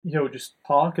Yo, just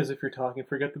talk as if you're talking.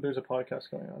 Forget that there's a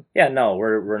podcast going on. Yeah, no,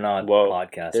 we're not Whoa,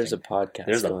 podcasting. there's a podcast.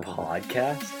 There's a going on.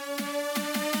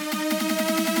 podcast?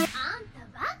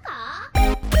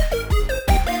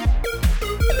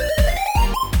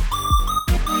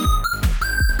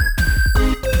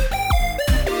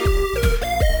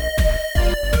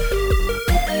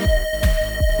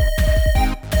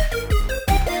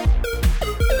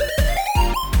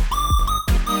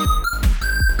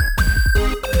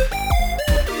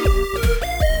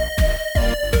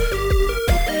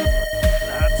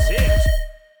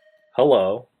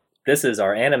 Hello, this is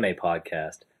our anime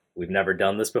podcast. We've never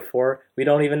done this before. We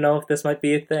don't even know if this might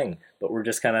be a thing, but we're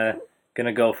just kind of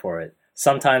gonna go for it.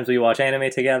 Sometimes we watch anime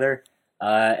together,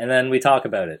 and then we talk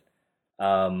about it.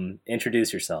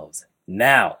 Introduce yourselves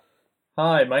now.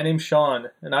 Hi, my name's Sean,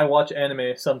 and I watch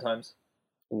anime sometimes.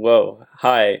 Whoa.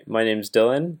 Hi, my name's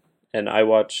Dylan, and I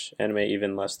watch anime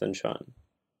even less than Sean.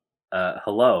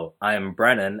 Hello, I am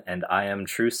Brennan, and I am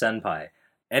True Senpai.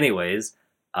 Anyways,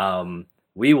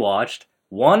 we watched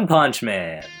One Punch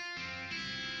Man.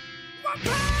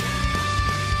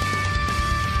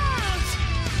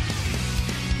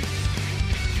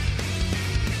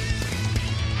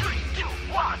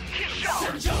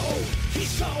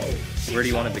 Where do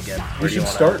you want to begin? We should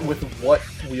start with what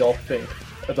we all think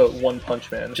about One Punch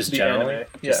Man. Just the generally, anime.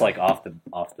 just Yeah. like off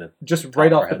the. Just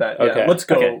right off the bat. Yeah. Okay. Let's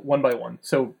go Okay. one by one.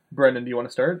 So, Brendan, do you want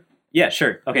to start? Yeah,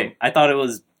 sure. Okay, I thought it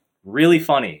was really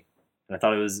funny, and I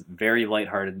thought it was very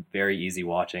lighthearted, very easy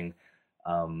watching.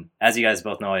 As you guys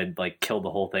both know, I like killed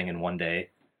the whole thing in one day.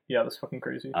 Yeah, that's fucking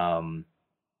crazy.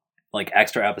 Like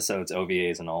extra episodes,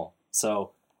 OVAs, and all.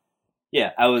 So,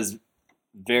 yeah, I was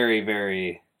very,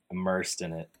 very immersed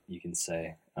in it. You can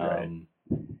say, Right.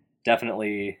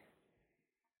 Definitely.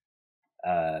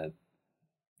 Yeah,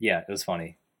 it was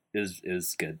funny. It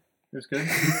was good. It was good.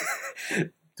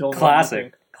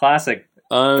 Dylan, Classic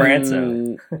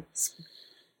Branson.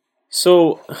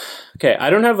 So, okay, I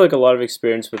don't have like a lot of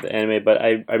experience with anime, but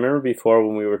I remember before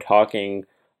when we were talking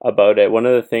about it, one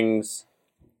of the things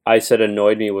I said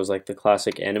annoyed me was like the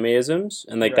classic animeisms,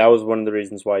 and like that Right. was one of the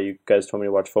reasons why you guys told me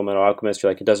to watch Full Metal Alchemist.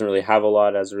 You're like, it doesn't really have a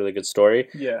lot, it has a really good story.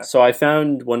 Yeah. So I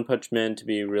found One Punch Man to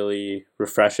be really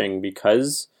refreshing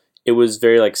because it was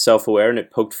very like self-aware and it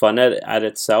poked fun at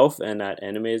itself and at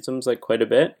animeisms like quite a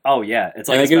bit. Oh yeah, it's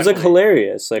like And like it was like especially-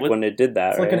 hilarious like What- when it did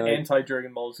that. It's like right? an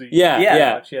anti-Dragon Ball Z. Yeah,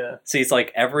 Yeah. Watch, yeah. See, it's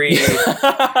like every.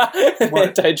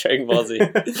 Anti-Dragon Ball Z.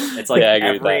 It's like Yeah, I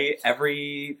agree with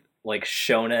every like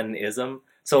shonen-ism.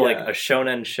 So like Yeah. a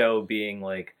shonen show being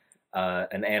like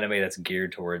an anime that's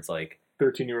geared towards like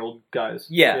 13-year-old guys.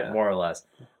 more or less.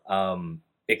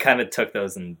 It kind of took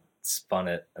those and spun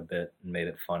it a bit and made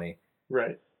it funny.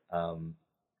 Right.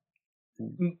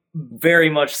 Very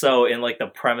much so in like the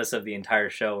premise of the entire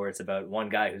show, where it's about one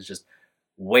guy who's just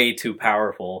way too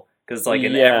powerful. Because like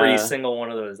in Yeah. every single one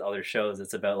of those other shows,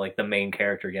 it's about like the main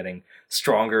character getting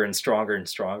stronger and stronger and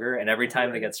stronger, and every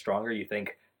time they get stronger, you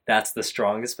think that's the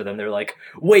strongest, but then they're like,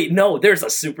 wait, no, there's a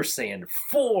Super Saiyan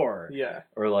 4! Yeah.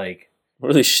 Or like, We're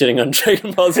really shitting on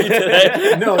Dragon Ball Z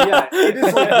today. No, yeah. It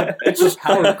is like it's a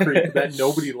power creep that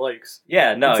nobody likes.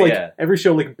 yeah, no, It's like yeah. every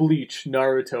show like Bleach,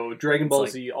 Naruto, Dragon Ball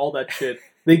like- Z, all that shit.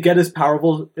 They get as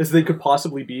powerful as they could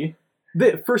possibly be.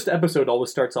 The first episode always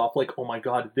starts off like, oh my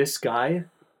god, this guy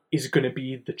is going to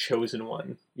be the chosen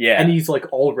one. Yeah. And he's like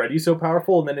already so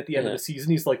powerful, and then at the end of Yeah. the season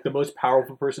he's like the most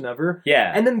powerful person ever.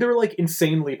 yeah. And then they're like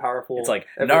insanely powerful. It's like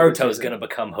every Naruto's season. gonna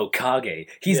become Hokage.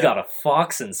 He's Yeah. got a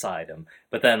fox inside him.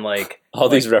 But then like All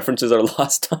these references are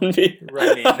lost on me.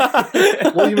 Right.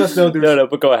 Well, you must know there's No,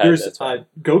 but go ahead. there's that's fine.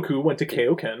 Goku went to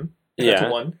Kaioken. That's Yeah.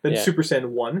 one. Then Yeah. Super Saiyan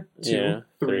 1, 2, Yeah,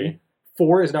 3. three.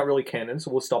 4 is not really canon,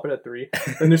 so we'll stop it at 3.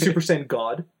 Then there's Super Saiyan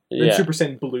God. Then Yeah. Super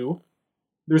Saiyan Blue.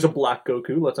 There's a black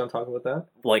Goku. Let's not talk about that.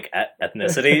 like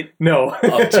ethnicity. No.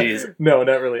 Oh, jeez. No,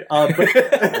 not really.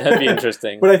 That'd be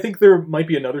interesting. But I think there might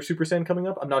be another Super Saiyan coming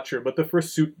up. I'm not sure, but the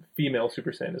first female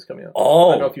Super Saiyan is coming up. I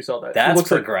don't know Oh, if you saw that. that's she looks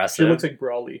progressive. Like, she looks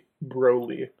like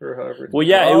Broly, or however. It's Well,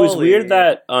 yeah, it was Holy. weird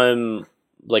that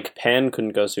like Pan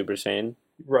couldn't go Super Saiyan.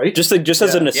 right? Just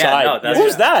as an Yeah. aside, no, that's what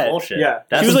was that? bullshit. Yeah.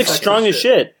 That's He was like fucking strong as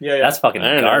shit. Yeah, yeah. That's fucking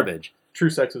I don't know. garbage. True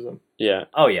sexism. Yeah,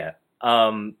 Oh yeah.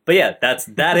 But yeah,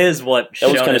 that is what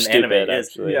that was kind shonen of stupid. anime is.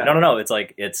 Actually, Yeah. No. It's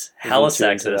like it's hella Isn't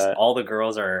too into sexist. that. All the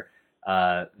girls are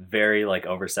very like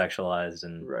over sexualized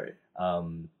and Right.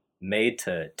 made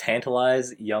to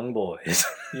tantalize young boys.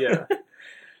 Yeah.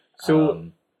 So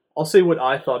Um, I'll say what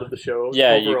I thought of the show.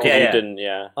 yeah, overall. Yeah. didn't.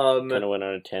 Yeah, kind of Um, went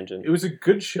on a tangent. it was a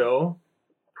good show,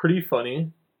 pretty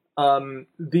funny.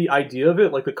 The idea of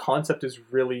it, like the concept, is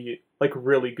really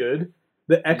good.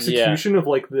 The execution of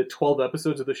like the 12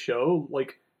 episodes of the show,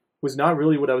 like was not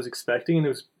really what I was expecting, and it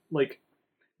was like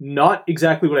not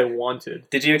exactly what I wanted.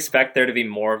 Did you expect there to be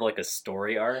more of like a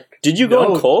story arc? Did you go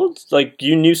No. in cold? Like,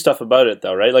 you knew stuff about it,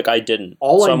 though, right? Like, I didn't.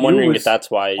 All so I I'm knew wondering was- if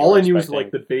that's why. All I knew was like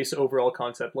the base overall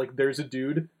concept. Like, there's a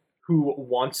dude who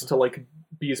wants to like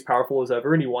be as powerful as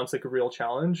ever, and he wants like a real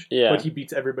challenge. Yeah. But he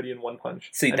beats everybody in one punch.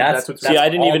 See, And that's what's See, I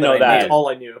didn't all even know I that. knew. that's all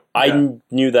I knew. I Yeah.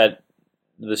 knew that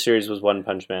the series was One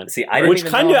Punch Man, See, I didn't which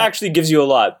even kind of know- actually gives you a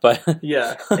lot, but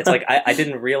Yeah. It's like I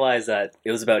didn't realize that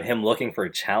it was about him looking for a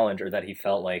challenge, or that he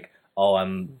felt like, oh,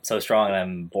 I'm so strong and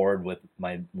I'm bored with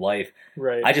my life.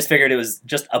 Right. I just figured it was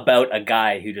just about a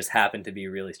guy who just happened to be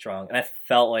really strong, and I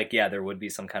felt like, yeah, there would be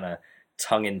some kind of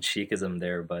tongue-in-cheekism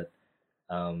there, but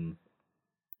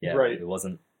yeah, Right. it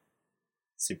wasn't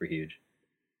super huge.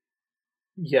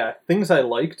 Yeah, things I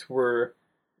liked were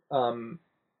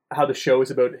how the show is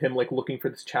about him like looking for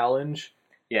this challenge,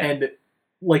 Yeah, and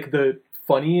like the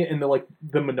funny and the like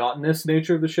the monotonous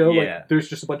nature of the show. Yeah. Like, there's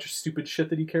just a bunch of stupid shit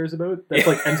that he cares about that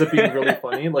like ends up being really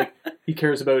funny. Like, he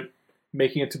cares about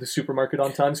making it to the supermarket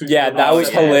on time. So he's yeah, really that was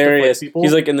upset he has to fight hilarious. people.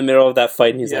 He's like in the middle of that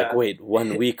fight, and he's Yeah. like, "Wait,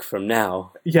 1 week from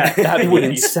now." yeah, that that would be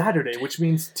means- Saturday, which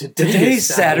means today today's is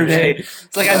Saturday.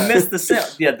 It's like I missed the sale.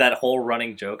 Yeah, that whole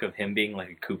running joke of him being like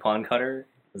a coupon cutter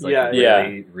was like Yeah.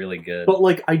 really, really good. But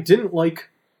like, I didn't like,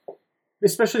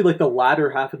 especially like the latter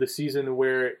half of the season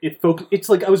where it's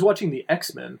like I was watching the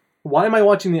X-Men. Why am I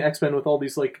watching the X-Men with all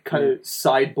these like kind of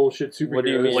side bullshit superheroes? What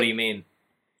do you mean? What do you mean?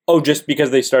 Oh, just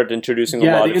because they started introducing a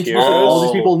Yeah, lot they of introduced heroes. all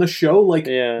these people in the show. Like,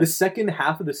 Yeah. the second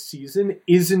half of the season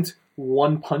isn't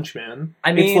One Punch Man.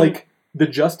 I mean- it's like the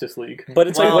Justice League. But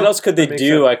it's like, Well, what else could they that makes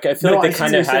do? I feel No, like I they see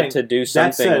kind what of you're had saying. to do That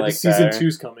something said, like season that.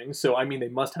 2's coming, so I mean they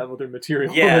must have other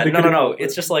material. Yeah, that they no, could've no. come up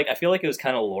It's with. just like I feel like it was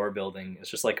kind of lore building. It's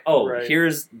just like, oh, Right.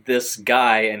 here's this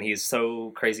guy, and he's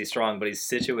so crazy strong, but he's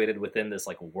situated within this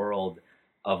like world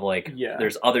of like, Yeah.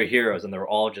 there's other heroes, and they're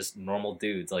all just normal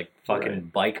dudes, like fucking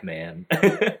Right. Bike Man.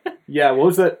 Yeah, what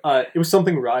was that? It was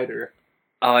something Rider.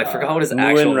 Oh, I forgot what his Moon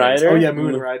actual name is. Rider? Oh yeah,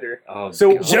 Moon Mm. Rider. Oh,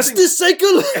 So- God. Justice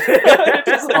Cycle.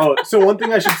 Oh, so one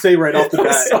thing I should say right off the That bat.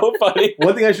 was so funny.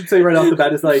 One thing I should say right off the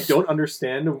bat is that I don't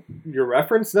understand your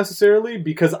reference necessarily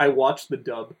because I watched the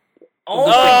dub. Oh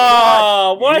my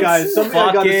Oh, what? You guys, something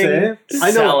I gotta say.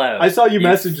 I know. sellout. I saw you You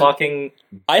message. I fucking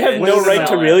have Wait, no wait, right wait,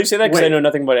 to wait. really say that because I Wait. know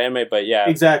nothing about anime, but yeah.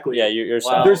 Exactly. Yeah, you're Wow.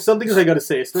 solid. There's some things I gotta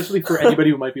say, especially for anybody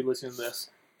who might be listening to this.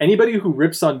 Anybody who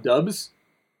rips on dubs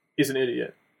is an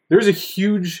idiot. There's a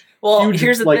huge Well, huge,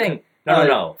 here's the like, thing.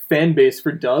 No. fan base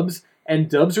for dubs, and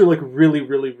dubs are like really,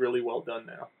 really, really well done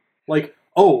now. Like,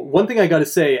 oh, one thing I gotta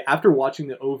say, after watching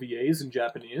the OVAs in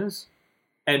Japanese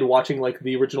and watching like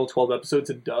the original 12 episodes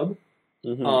in dub,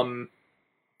 Mhm.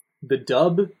 the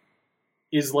dub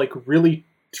is like really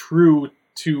true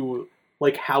to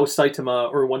like how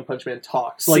Saitama or One Punch Man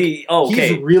talks. Like, See, okay.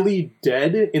 he's really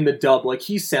dead in the dub. Like,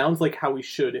 he sounds like how he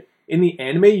should. In the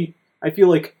anime, I feel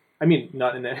like, I mean,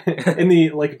 not in the in the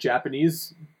like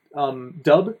Japanese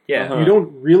dub, Yeah. Uh-huh. you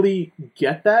don't really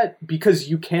get that because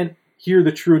you can't hear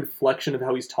the true inflection of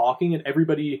how he's talking, and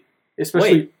everybody,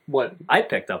 especially what I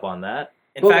picked up on that.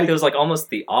 In Well, fact, like- it was like almost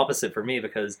the opposite for me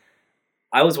because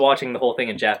I was watching the whole thing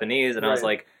in Japanese, and I was Right.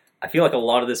 like, I feel like a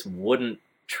lot of this wouldn't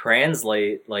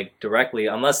translate like directly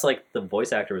unless like the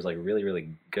voice actor was like really, really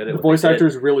good at the what voice they did. actor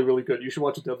is really, really good. You should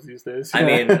watch the dubs these days. I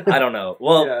mean, I don't know.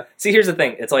 Well, yeah. see, here's the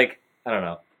thing. It's like, I don't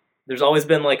know. There's always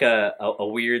been like a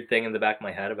weird thing in the back of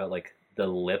my head about like the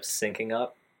lips syncing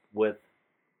up with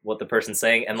what the person's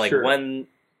saying, and like Sure. when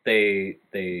they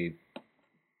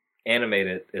animate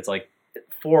it, it's like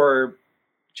for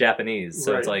Japanese,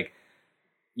 so it's Right. like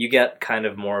you get kind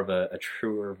of more of a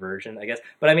truer version, I guess.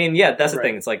 But I mean, yeah, that's the Right.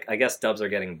 thing. It's like I guess dubs are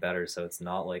getting better, so it's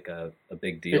not like a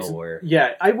big deal It's- where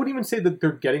Yeah, I wouldn't even say that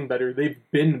they're getting better. They've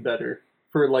been better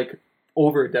for like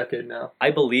over a decade now.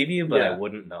 I believe you, but I Yeah.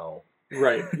 wouldn't know.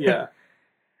 Right. Yeah.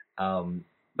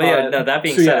 But yeah, no, that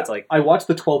being so said, yeah, it's like I watched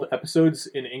the 12 episodes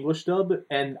in English dub,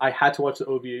 and I had to watch the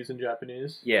OVAs in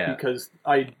Japanese. Yeah. Because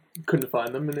I couldn't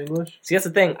find them in English. see, that's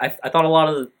the thing. I thought a lot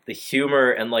of the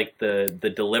humor and like the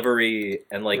delivery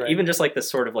and like Right. even just like the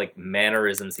sort of like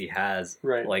mannerisms he has,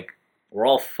 Right. like were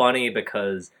all funny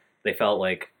because they felt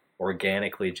like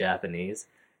organically Japanese.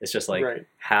 It's just like Right.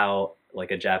 how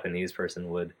like a Japanese person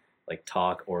would like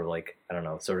talk or like I don't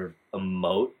know, sort of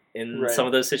emote in Right. some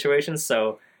of those situations.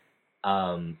 So,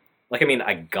 like I mean,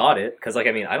 I got it because like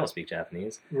I mean, I don't speak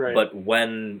Japanese. Right. But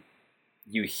when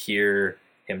you hear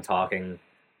him talking,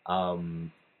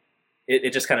 it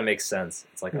just kind of makes sense.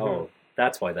 It's like, Mhm. oh,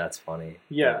 that's why that's funny.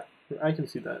 yeah, I can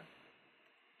see that.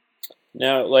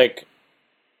 Now, like,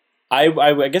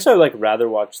 I guess I would like rather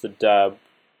watch the dub.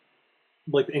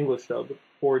 Like the English dub.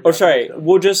 Or Oh, sorry. Japanese dub.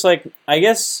 Well, just like I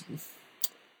guess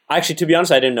Actually, to be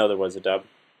honest, I didn't know there was a dub.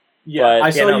 Yeah, But- I Yeah,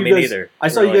 saw no, you me guys. neither. I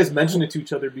saw We're you like- guys mention it to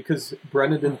each other because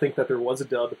Brennan didn't think that there was a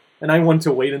dub, and I wanted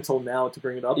to wait until now to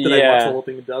bring it up. That I Yeah. watched the whole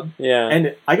thing in dub, Yeah.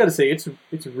 and I gotta say it's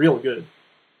real good.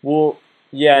 Well,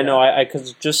 yeah, Yeah. no, I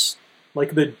cause just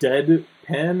Like the dead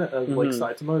pen of like Mhm.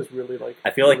 Saitama is really like. I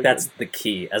feel like really that's the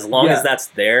key. As long Yeah. as that's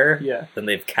there, good. then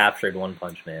they've captured One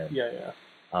Punch Man. Yeah.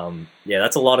 Yeah,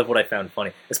 that's a lot of what I found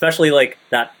funny, especially like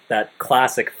that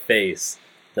classic face,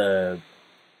 the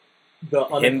The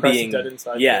him being unprecedented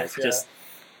inside. yeah, voice,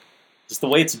 just the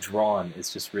way it's drawn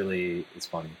is just really it's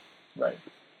funny. right.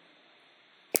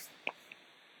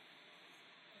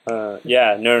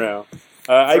 yeah, no.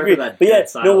 I Sorry agree. for that But yeah, dead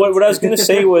no, what I was silence. gonna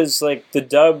say was like the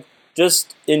dub.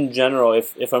 Just in general,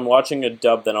 if I'm watching a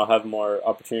dub, then I'll have more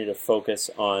opportunity to focus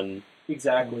on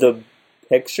Exactly. the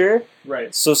picture.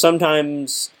 right. So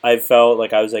sometimes I felt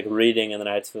like I was like reading, and then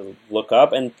I had to look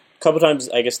up, and a couple times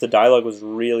I guess the dialogue was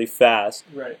really fast,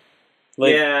 Right.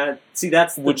 like yeah, see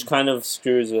that's the, which kind of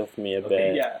screws with me a Okay,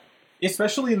 bit. Yeah.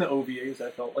 Especially in the OVAs, I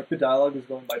felt like the dialogue was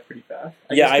going by pretty fast.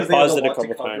 Yeah, guess I 'cause they had paused it a lot to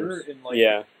couple cover times. In like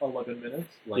Yeah. 11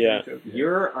 minutes. like Yeah. each OVA.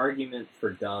 your argument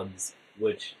for dubs,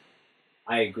 which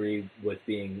I agree with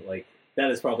being like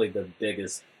that is probably the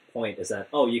biggest point is that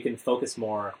you can focus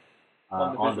more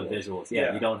on the visuals. Yeah,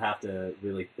 Yeah. you don't have to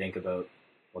really think about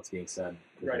what's being said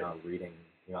because Right. you're not reading,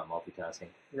 you're not multitasking.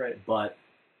 Right. But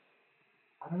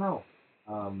I don't know.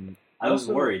 I was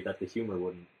Also- worried that the humor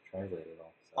wouldn't translate at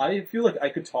all. So. I feel like I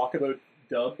could talk about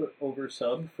dub over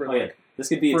sub for oh yeah, like this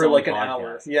could be its for own like an podcast.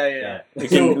 hour. Yeah.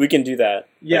 We can do that.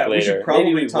 Yeah, like, we later. should probably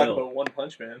Maybe we talk will. about One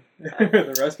Punch Man.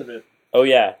 The rest of it. Oh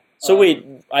yeah. So Um, wait,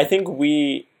 I think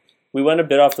we went a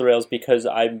bit off the rails because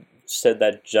I said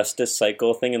that justice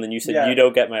cycle thing, and then you said Yeah. you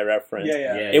don't get my reference.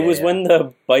 Yeah. It was when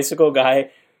the bicycle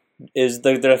guy is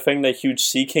the thing, the huge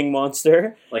Sea King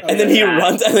monster, like and then he attack.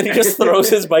 runs, and then he just throws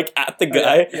his bike at the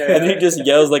guy, Yeah. and he just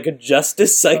yells like a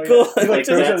justice cycle. Oh, yeah. He like Like, turns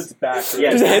out that's- its back.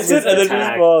 yeah, just right? hits that's it, and his then just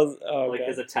attack. falls. Oh, like God.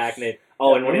 his attack name. Oh,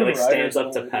 Yeah, and when he one of like the stands riders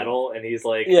up to always- pedal, and he's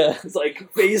like, Yeah. it's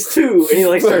like phase 2, and he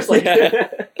like starts like, Yeah.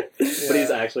 but he's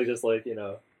actually just like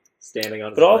standing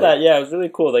on. But all that, yeah, it was really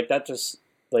cool. Like that, just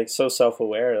like so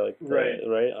self-aware, like Right.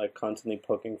 like constantly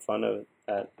poking fun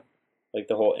at like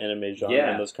the whole anime genre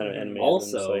Yeah. and those kind of anime.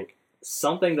 Also, like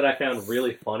something that I found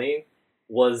really funny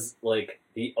was like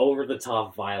the over the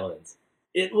top violence.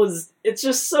 It's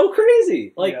just so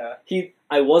crazy. Like Yeah.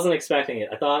 I wasn't expecting it.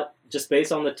 I thought just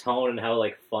based on the tone and how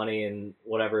like funny and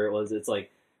whatever it was, it's like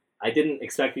I didn't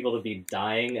expect people to be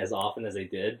dying as often as they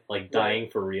did, like dying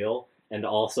for real, and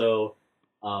also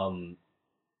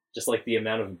just like the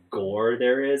amount of gore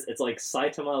there is. It's like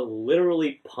Saitama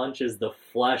literally punches the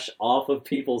flesh off of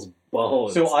people's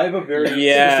bones. So I have a very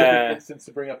Yeah. specific instance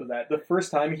to bring up of that. The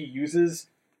first time he uses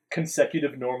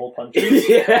consecutive normal punches,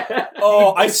 yeah.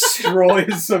 oh, I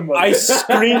destroys somebody. I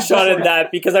screenshotted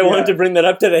that because I wanted to bring that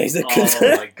up today. Oh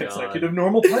my god. consecutive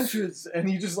normal punches, and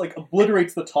he just like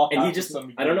obliterates the top. And half he of just,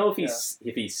 some I don't know if yeah.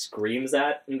 if he screams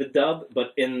that in the dub,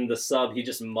 but in the sub, he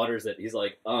just mutters it. He's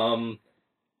like,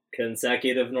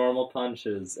 consecutive normal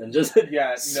punches, and just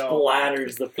Yeah, no.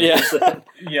 splatters the Yeah. person.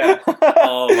 Yeah.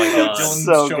 Oh my So god. Dylan's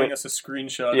So showing good. us a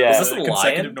screenshot Yeah. of Is this a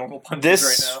consecutive lion? normal punches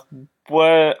This right now.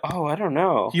 what? Oh, I don't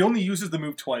know. He only uses the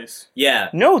move twice. Yeah.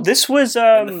 No, this was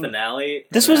In the finale.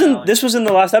 this finale. was in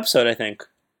the last episode, I think,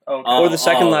 Okay. Oh, or the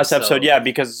second last so- episode. Yeah,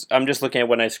 because I'm just looking at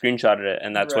when I screenshotted it,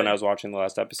 and that's when Right. I was watching the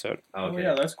last episode. Oh, Okay.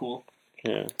 yeah, that's cool.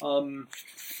 Yeah.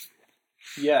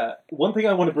 Yeah, one thing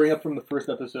I want to bring up from the first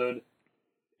episode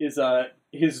is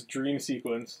his dream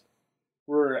sequence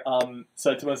where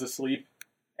Saitama's asleep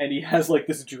and he has like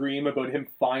this dream about him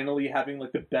finally having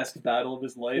like the best battle of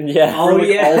his life. Yeah. Oh Where, like,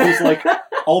 yeah. all these like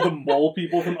all the mole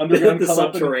people from underground the come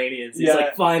up and subterraneans. He's Yeah.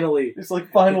 like, finally. it's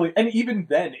like finally, and even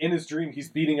then in his dream he's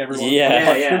beating everyone. Yeah. with a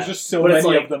punch. Yeah. There's just so But it's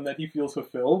many like- of them that he feels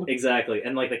fulfilled. Exactly.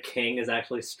 And like the king is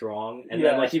actually strong, and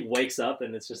Yeah. then like he wakes up,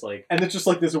 and it's just like And it's just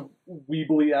like this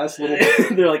weebly ass little.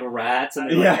 they're like rats,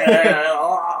 and they're Yeah.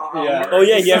 like, Yeah. Oh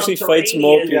yeah, he actually fights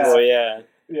mole subterraneans. people. Yeah.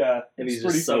 Yeah, And it's he's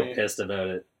pretty just so funny. pissed about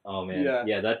it. Oh man, Yeah.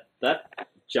 yeah. That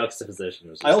juxtaposition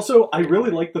was. Just I really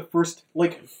like the first,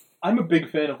 like, I'm a big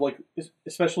fan of, like,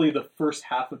 especially the first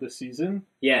half of the season,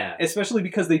 yeah, especially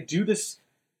because they do this,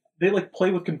 they, like, play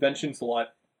with conventions a lot.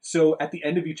 So at the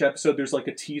end of each episode, there's, like,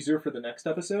 a teaser for the next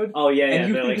episode, oh yeah, and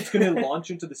you they're think like, it's going to launch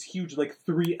into this huge, like,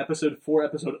 4-episode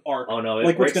arc, oh no, it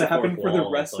like, what's breaks going to the happen fourth for the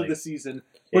wall. rest It's of the like- season.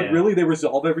 But yeah. really, they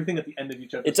resolve everything at the end of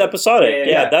each episode. It's episodic. Yeah, Yeah,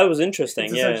 yeah, yeah. that was interesting.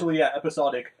 It's Yeah. essentially,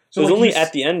 episodic. So it was like, only he's-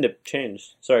 at the end it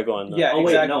changed. Sorry, go on. Though. Yeah, Oh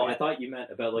wait, exactly. no, I thought you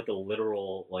meant about like a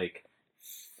literal like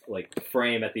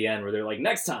frame at the end where they're like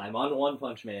next time on One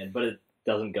Punch Man, but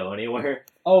doesn't go anywhere.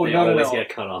 Oh, They no, always no. get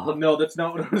cut off. No, that's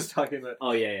not what I was talking about.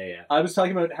 Oh yeah. I was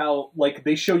talking about how, like,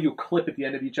 they show you a clip at the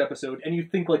end of each episode, and you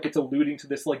think, like, it's alluding to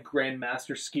this, like,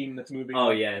 grandmaster scheme that's moving Oh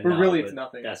on. yeah. But no, really, it's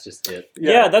nothing. That's just it.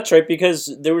 Yeah, that's right, because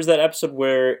there was that episode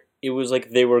where it was like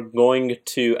they were going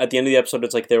to, at the end of the episode,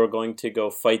 it's like they were going to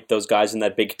go fight those guys in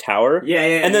that big tower. Yeah.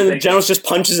 And then the Generals just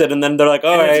punches it, and then they're like,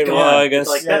 alright, well, I guess.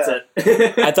 It's like, that's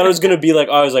it. I thought it was going to be like,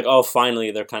 I was like, oh,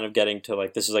 finally, they're kind of getting to,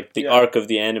 like, this is like the arc of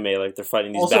the anime, like, they're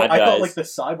fighting these Also, bad I guys. thought, like, the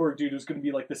cyborg dude was going to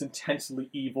be, like, this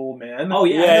intensely evil man. Oh,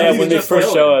 yeah. Yeah, he's when they just first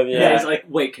killing show him. him, yeah. He's like,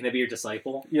 wait, can I be your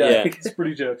disciple? Yeah, Yeah. it's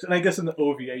pretty jokes. And I guess in the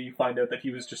OVA, you find out that he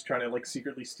was just trying to, like,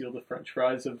 secretly steal the french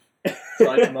fries of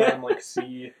Saitama and, like,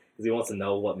 see... Because he wants to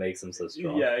know what makes him so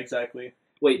strong. Yeah, exactly.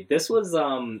 Wait, this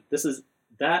is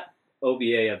that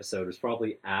OVA episode was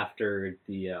probably after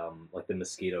the like the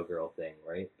Mosquito Girl thing,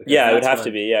 right? Because Yeah, it would that's have when-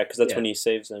 to be, yeah, because that's yeah. when he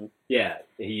saves them. Yeah,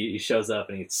 he shows up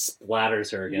and he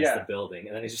splatters her against Yeah. the building,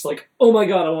 and then he's just like, "Oh my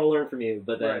god, I want to learn from you."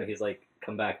 But then Right. he's like,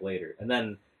 "Come back later," and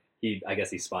then I guess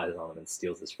he spies on him and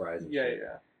steals his fries. And Yeah, shit.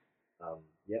 yeah.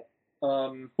 Yep.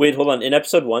 Wait, hold on. In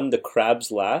episode 1, the crabs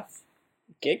laugh.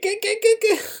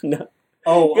 No.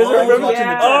 Oh, You guys I was remember- watching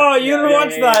the Oh, you Yeah, didn't yeah,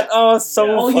 watch yeah, that? Oh, so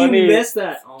Yeah. Oh, funny. you missed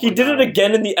that. Oh He my did God. it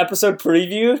again in the episode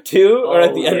preview, too? Or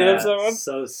at the end yeah. of episode 1?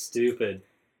 So stupid.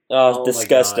 Oh, Oh my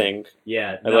disgusting.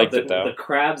 Yeah, I liked the, it, though. The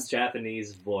crab's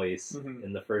Japanese voice Mhm.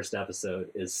 in the first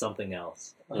episode is something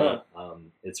else. Uh-huh.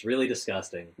 It's really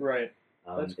disgusting. Right.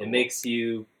 That's It cool. makes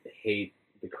you hate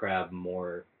the crab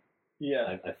more.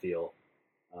 Yeah. I feel.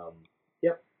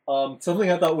 Something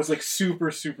I thought was, like,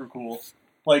 super, super cool.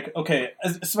 Like, okay,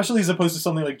 especially as opposed to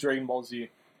something like Dragon Ball Z,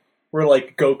 where,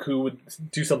 like, Goku would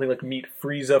do something like meet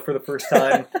Frieza for the first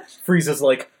time. Frieza's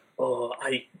like, oh,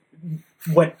 I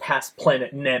went past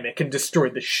planet Namek and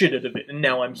destroyed the shit out of it, and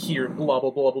now I'm here, blah,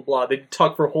 blah, blah, blah, blah. They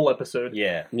talk for a whole episode.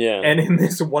 Yeah. Yeah. And in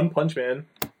this One Punch Man,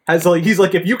 he's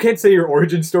like, if you can't say your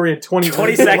origin story in 20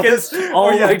 20 words- seconds? Oh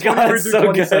or, yeah, my 20 God, words or so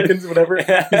 20 good. seconds, whatever.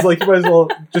 He's like, you might as well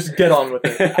just get on with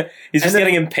it. He's just And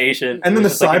then- getting impatient. And then the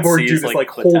It's just like it cyborg sees, dude is like,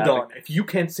 what's hold happening. on. If you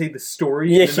can't say the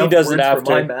story Yeah, in he enough does it words after.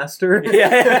 for my master...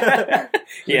 Yeah.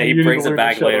 Yeah, You he need brings to it learn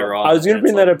back to shut later up. on. I was going to and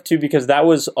bring it's that up too because that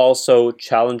was also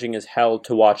challenging as hell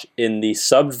to watch in the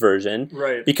subbed version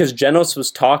Right. because Genos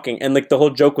was talking and like the whole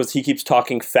joke was he keeps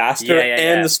talking faster Yeah, and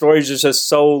yeah. the story's just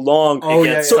so long. Oh, It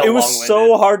yeah, gets So yeah. it was so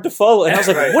long-winded. hard to follow, and I was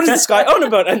like, Right. "What is this guy on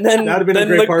about?" And then That would have been a then,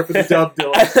 great like, part for the dub,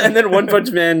 Dylan. and then One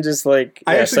Punch Man just like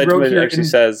I actually Saitama wrote here actually in,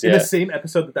 says, in yeah, the same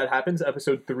episode that happens,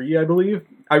 episode 3, I believe,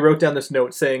 I wrote down this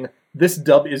note saying, this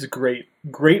dub is great.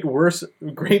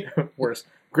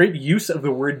 Great use of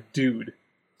the word dude.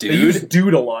 They use Dude?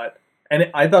 dude a lot. And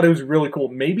I thought it was really cool.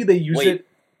 Maybe they use Wait, it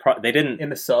they didn't. in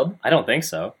the sub. I don't think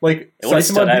so. Like, It would've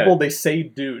stood Saitama people, out. they say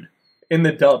dude in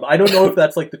the dub. I don't know if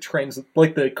that's like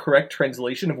the correct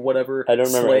translation of whatever I don't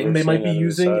remember slang ever they might seeing be that in the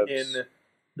using subs. in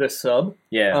the sub.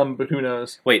 Yeah. But who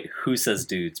knows? Wait, who says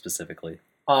dude specifically?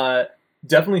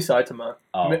 Definitely Saitama.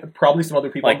 Oh. Probably some other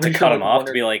people. Like I'm to pretty cut sure, him like, off one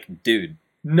to or- be like, dude.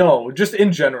 No, just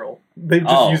in general. They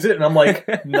just Oh. use it, and I'm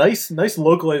like, nice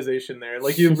localization there.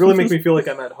 Like, you really make me feel like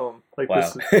I'm at home. Like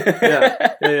Wow. this.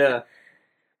 Yeah.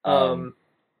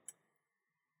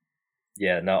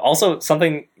 Yeah, no. Also,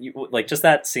 something like just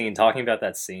that scene. Talking about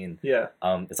that scene. Yeah.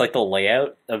 It's like the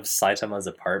layout of Saitama's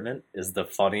apartment is the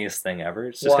funniest thing ever.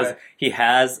 It's just because Why? he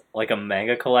has like a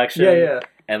manga collection, Yeah.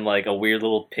 and like a weird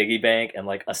little piggy bank, and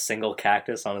like a single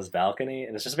cactus on his balcony,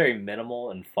 and it's just very minimal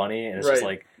and funny, and it's just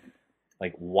Right.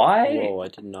 like why? whoa, I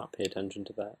did not pay attention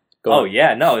to that. Go Oh on.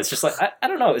 yeah, no, it's just like I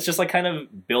don't know. It's just like kind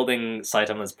of building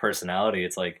Saitama's personality.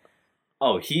 It's like,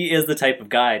 oh, he is the type of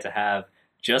guy to have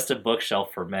just a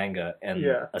bookshelf for manga and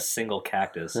Yeah. a single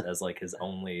cactus as like his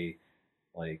only,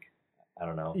 like, I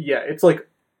don't know. Yeah, it's like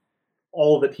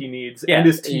all that he needs. Yeah. And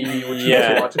his TV, which he Yeah.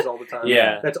 also watches all the time.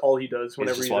 Yeah. That's all he does He's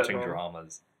whenever just he's watching at home.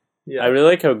 dramas. Yeah. I really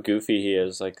like how goofy he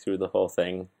is, like through the whole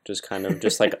thing, just kind of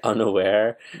just like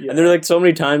unaware. Yeah. And there are like so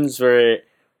many times where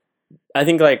I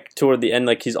think like toward the end,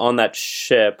 like he's on that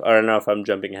ship. I don't know if I'm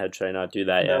jumping ahead. Should I not do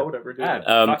that No, yet? whatever, dude.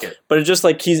 Fuck it. But it's just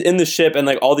like he's in the ship and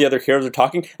like all the other heroes are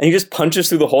talking, and he just punches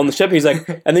through the hole in the ship. And he's like,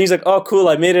 and then he's like, "Oh, cool,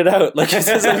 I made it out." Like he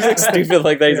says something like stupid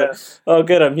like that. He's like, "Oh,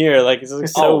 good, I'm here." Like it's like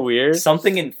so Oh, weird.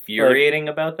 Something infuriating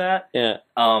about that. Yeah,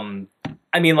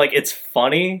 I mean, like, it's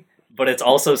funny, but it's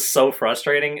also so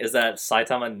frustrating is that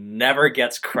Saitama never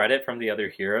gets credit from the other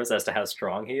heroes as to how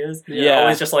strong he is. Yeah. yeah.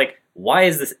 Always just like, why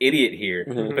is this idiot here?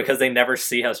 Mhm. Because they never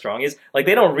see how strong he is. Like,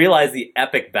 they don't realize the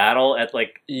epic battle at,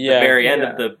 like, Yeah. the very end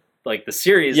Yeah. of the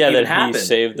series Yeah, even that he happened.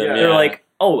 saved them. Yeah. Yeah. They're like,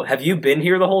 oh, have you been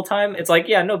here the whole time? It's like,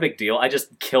 yeah, no big deal. I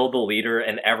just killed the leader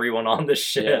and everyone on the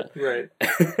ship. Right.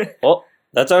 well,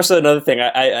 That's also another thing.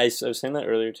 I was saying that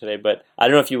earlier today, but I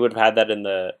don't know if you would have had that in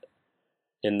the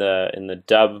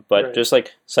dub, but Right. just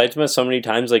like Saitama so many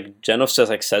times, like Genos just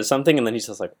like says something and then he's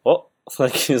just like, oh,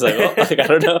 like he's like, oh, like I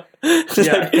don't know.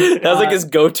 Yeah. That was like his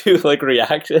go-to like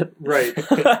reaction. Right.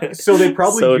 So they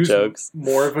probably So use jokes.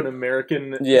 more of an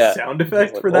American Yeah. sound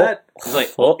effect Like, for oh. that. It's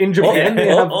like, Oh, In Japan, they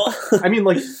have. I mean,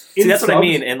 like, See, in that's what I subs-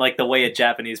 mean, and like the way a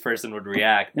Japanese person would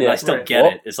react, and Yeah. I still Right. get Oh,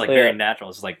 it. It's like yeah. very natural.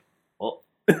 It's just like, oh,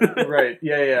 Right.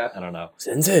 Yeah. I don't know.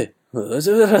 Sensei.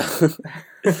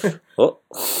 Oh,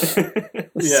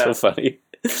 Yeah. so funny.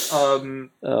 Yeah.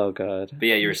 Oh god. But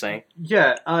yeah, you were saying,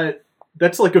 Yeah.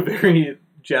 That's like a very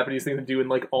Japanese thing to do in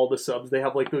like all the subs. They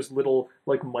have like those little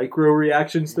like micro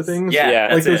reactions to things. yeah, Yeah.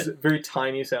 Like that's those it. very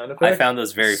tiny sound effects. I found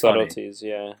those very funny. Subtleties,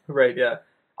 yeah. Right. Yeah.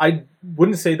 I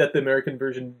wouldn't say that the American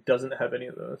version doesn't have any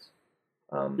of those.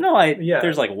 No, Yeah.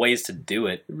 there's like ways to do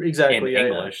it Exactly. in yeah,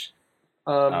 English.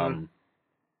 Yeah.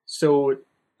 So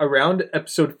around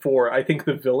episode 4, I think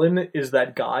the villain is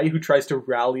that guy who tries to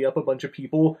rally up a bunch of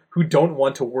people who don't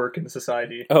want to work in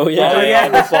society. Oh yeah, Oh, yeah, yeah.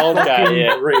 the bald guy, Fucking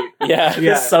yeah. Great. Yeah.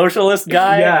 The socialist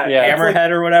guy, Yeah. Yeah. Hammerhead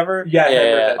or whatever. Yeah, Yeah,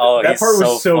 Hammerhead. yeah. Oh, that he's part was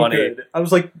so so funny. good. I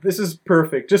was like, this is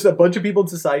perfect. Just a bunch of people in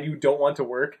society who don't want to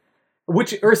work,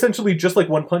 which are essentially just like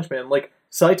One Punch Man. Like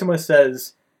Saitama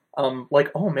says,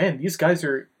 like, oh man, these guys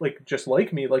are like just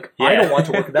like me. Like I Yeah. don't want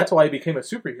to work. That's why I became a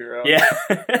superhero. Yeah.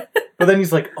 But then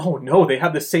he's like, oh no, they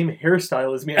have the same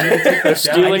hairstyle as me. I need to take They're that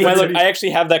down. stealing my I need to look. be- I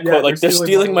actually have that Yeah, quote. Like they're they're stealing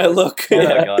stealing my my look. look. Oh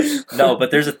Yeah. my god. No, but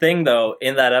there's a thing though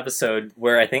in that episode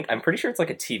where I'm pretty sure it's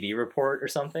like a TV report or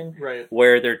something Right.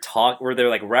 where they're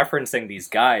like referencing these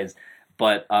guys,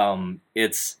 but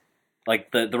it's like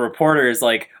the reporter is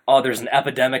like, oh, there's an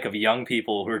epidemic of young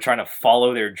people who are trying to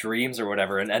follow their dreams or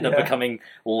whatever and end up Yeah. becoming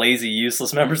lazy,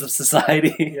 useless members of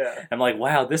society. Yeah. I'm like,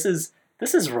 wow, this is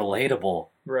relatable.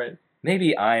 Right.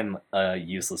 Maybe I'm a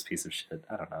useless piece of shit.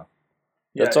 I don't know.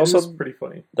 Yeah, That's it also- was pretty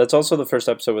funny. That's also the first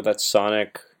episode with that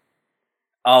Sonic.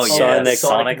 Oh yeah, Sonic-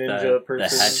 Sonic Ninja the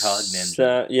person. Hedgehog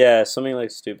ninja. Yeah, something like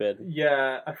stupid.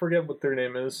 Yeah, I forget what their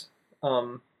name is.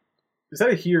 Is that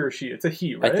a he or she? It's a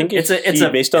he, right? I think It's it's, a-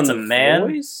 based on it's a the man.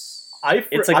 voice.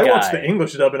 It's a I watched guy. the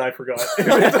English dub and I forgot. Which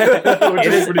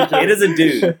It is- pretty good. it is a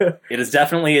dude. It is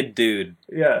definitely a dude.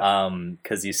 Yeah.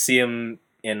 Because you see him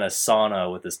in a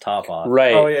sauna with his top off,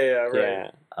 Right. Oh yeah, right.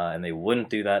 Yeah. and they wouldn't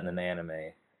do that in an anime.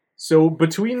 So For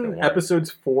between one. episodes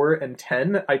 4 and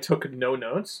 10, I took no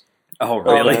notes. Oh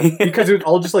really? Because it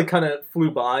all just like kind of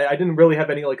flew by. I didn't really have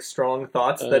any like strong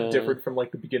thoughts that Uh. differed from like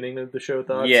the beginning of the show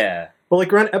thoughts. Yeah. But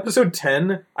like around episode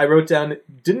 10, I wrote down,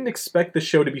 didn't expect the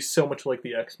show to be so much like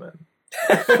the X-Men.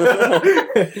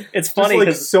 It's Just funny like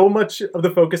because so much of the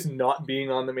focus not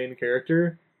being on the main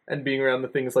character and being around the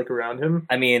things like around him.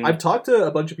 I mean, I've talked to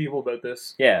a bunch of people about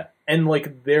this, yeah, and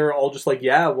like they're all just like,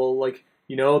 yeah, well, like,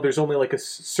 you know, there's only like a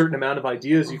certain amount of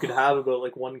ideas you could have about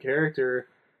like one character.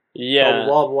 Yeah.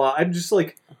 Blah blah blah. I'm just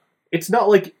like, it's not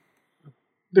like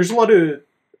there's a lot of.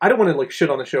 I don't want to like shit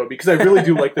on the show because I really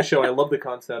do like the show. I love the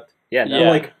concept. yeah, no, Yeah. But,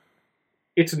 like,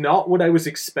 it's not what I was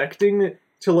expecting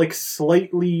to like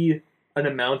slightly an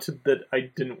amount that I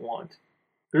didn't want.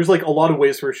 There's like a lot of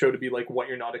ways for a show to be like what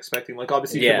you're not expecting. Like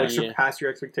obviously you Yeah. can like surpass your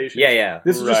expectations. yeah, yeah.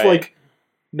 This is just Right. like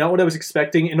not what I was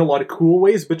expecting in a lot of cool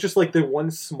ways, but just like the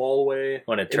one small way.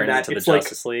 When it in turns that into the it's, like,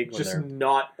 Justice League, when Just they're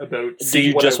not about. Do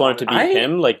you what just I want it to be I-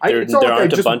 him? Like there, it's not there like I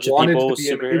aren't a just bunch of wanted people to with be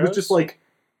him. superheroes? It was just like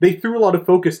they threw a lot of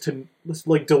focus to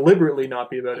like deliberately not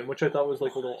be about him, which I thought was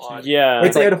like a little odd. Yeah. Like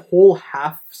It's they like- had whole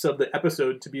halves of the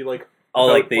episode to be like. oh,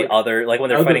 about, like the like, other, like when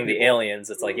they're other fighting the people. aliens,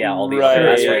 it's like yeah, all the Right, other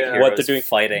yeah, asteroid yeah. heroes What they're doing-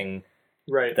 fighting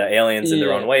Right. the aliens in their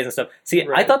Yeah. own ways and stuff. See, I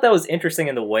Right. thought that was interesting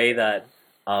in the way that,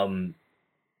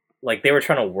 like they were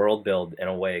trying to world build in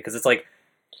a way because it's like,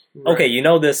 okay, you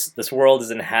know this world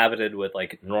is inhabited with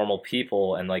like normal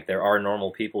people and like there are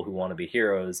normal people who want to be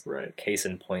heroes. Right. Case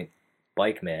in point,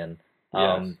 Bike Man.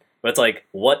 Yes. But it's like,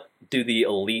 what do the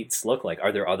elites look like?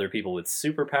 Are there other people with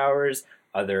superpowers?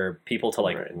 Are there people to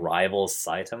like Right. rival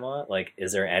Saitama? Like,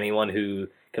 is there anyone who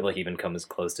could like even come as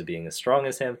close to being as strong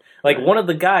as him? Like Right. one of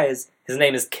the guys, his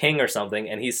name is King or something,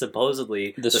 and he's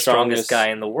supposedly the strongest strongest- guy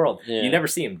in the world. Yeah. You never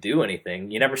see him do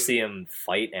anything. You never Mm. see him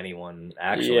fight anyone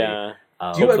actually. Yeah.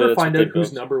 Um, Do you Hopefully ever that's find what out they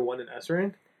who's built. number one in S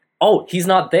rank? oh, he's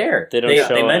not there. They don't they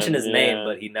show mention him, his name, yeah.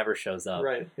 but he never shows up.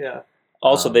 Right. Yeah.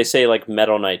 Also, Um, they say like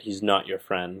Metal Knight, he's not your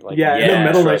friend. Like, Yeah. yeah, And then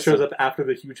Metal Knight trust him. shows up after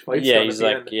the huge fight. Yeah, stuff he's at the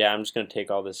like, end. yeah, I'm just gonna take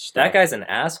all this stuff. That guy's an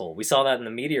asshole. We saw that in the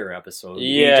Meteor episode.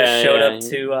 he Yeah, just showed yeah.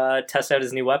 up to test out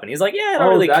his new weapon. He's like, yeah, I don't Oh,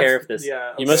 really that's- care if this.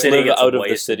 Yeah. He must city live gets out of the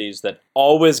wasted. cities that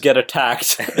always get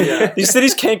attacked. Yeah. These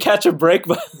cities can't catch a break,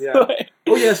 by the Yeah. way.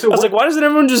 Oh yeah, so I was like, why doesn't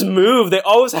everyone just move? They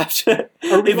always have to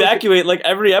Are we evacuate like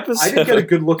every episode. I didn't get a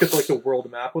good look at like the world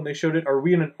map when they showed it. Are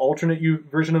we in an alternate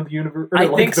version of the universe? Or, I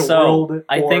like, think the so. World,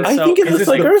 I or think I so. think it is looks this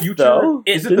like the Earth, future? though.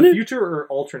 Is it Didn't the it? future or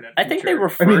alternate? I think they future?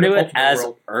 refer I mean, to it ultimate as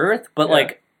world. Earth, but Yeah.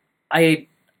 like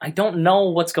I don't know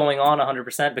what's going on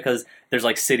 100% because there's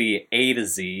like city A to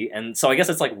Z, and so I guess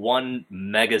it's like one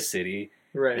mega city.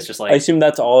 Right. It's just I like assume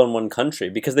that's all in one country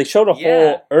because they showed a Yeah.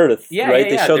 whole Earth, yeah, right?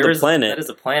 yeah, They showed there the is- planet. That is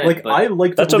a planet. Like but I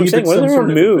like to That's what I'm believe saying. it's Why some does sort of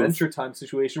everyone move? Adventure Time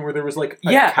situation where there was like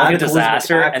like a cataclysmic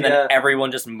disaster, act, and then yeah.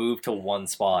 everyone just moved to one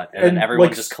spot, and And, then everyone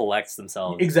like, just collects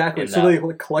themselves. Exactly. in So that. they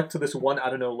like, collect to this one, I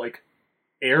don't know, like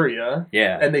area,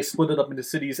 Yeah, and they split it up into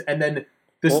cities, and then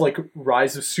this Well- like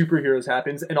rise of superheroes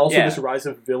happens, and also Yeah. this rise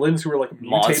of villains who are like mutated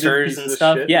monsters pieces and of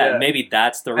stuff. shit. Yeah, maybe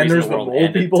that's the And reason there's the the world mole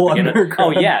ended. people to begin with.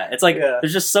 underground. Oh yeah, it's like Yeah.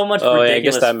 there's just so much Oh, yeah, I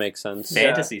ridiculous guess that makes sense. Yeah.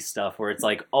 fantasy stuff where it's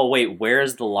like, oh wait,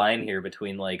 where's the line here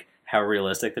between like how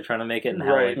realistic they're trying to make it and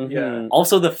how Right. like Yeah. Mhm.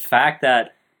 also the fact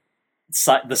that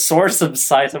the source of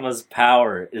Saitama's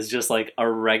power is just like a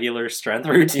regular strength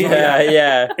routine.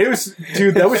 Yeah. It was,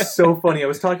 dude, that was so funny. I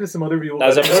was talking to some other people That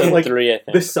was about it, episode like 3, I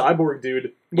think. the cyborg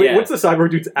dude. Wait, Yeah. what's the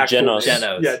cyborg dude's actual Genos. name?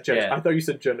 Genos, Yeah, Genos. yeah. I thought you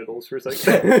said genitals for a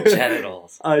second.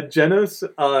 Genitals.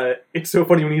 Genos, it's so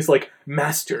funny when he's like,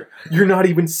 Master, you're not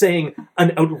even saying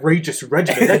an outrageous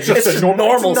regimen. That's just It's a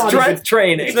normal it's not strength even-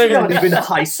 training. It's not even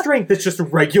high strength. It's just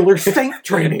regular strength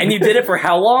training. And you did it for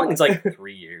how long? It's like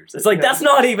 3 years. It's like Yeah. that's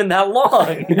not even that long.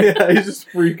 Yeah, he's just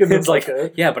freaking. It's like,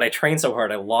 out. yeah, but I trained so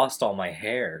hard I lost all my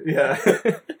hair. Yeah.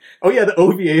 Oh yeah, the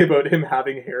OVA about him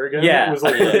having hair again. Yeah. Was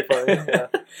like really funny. Yeah.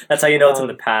 That's how you know it's in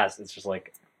the Um, past. It's just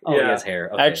like, oh, he yeah. has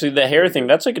hair. Okay. Actually, the hair thing,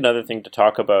 that's like another thing to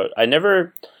talk about.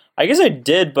 I guess I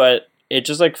did, but it's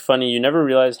just like funny. You never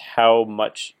realize how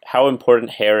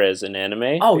important hair is in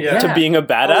anime oh Yeah. yeah, to being a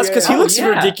badass because he Oh, looks yeah.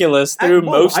 ridiculous through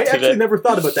most I of actually it. never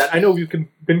thought about that. I know you've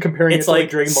been comparing It's it to like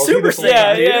Dragon Ball Z. Super this whole Saiyan.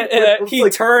 time, Yeah, but yeah, it's he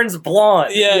like, turns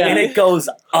blonde. Yeah. and it goes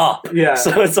up. yeah.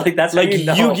 So it's like that's Like how you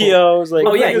know. Yu-Gi-Oh's, like,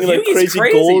 Oh, yeah, like Yu-Gi's crazy,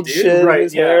 crazy, gold dude. shit Right, in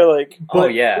his yeah. hair. Like, Oh,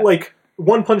 But, yeah. Like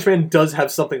One Punch Man does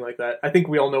have something like that. I think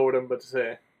we all know what I'm about to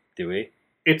say. Do we?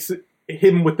 It's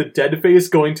him with the dead face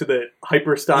going to the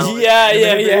hyper style. Yeah,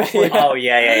 anime yeah, face, yeah, like, yeah. Oh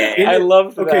yeah. In I it-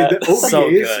 love Okay, that. the OVAs, So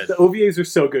good. the OVAs are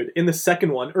so good. In the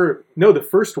second one, or no, the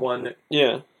first one,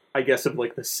 Yeah. I guess of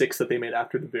like the 6 that they made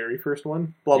after the very first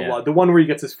one. Blah blah Yeah. blah. The one where he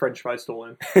gets his French fry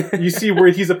stolen. You see where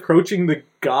he's approaching the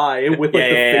guy with like Yeah,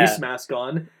 the yeah, face mask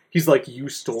on. He's like, "You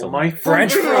stole Stole my my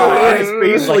French French fries." fries.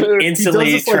 Face Like, like instantly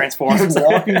he does this, like, transforms. He's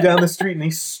walking down the street and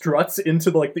he struts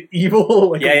into like the evil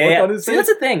like look on his See, face, that's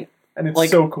the thing. and it's like-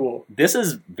 so cool. This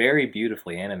is very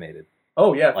beautifully animated.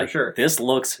 Oh yeah, Like for sure. this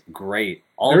looks great.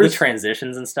 All There's- the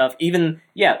transitions and stuff. Even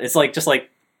it's like just like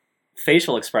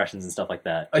facial expressions and stuff like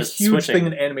that. A Just huge switching. thing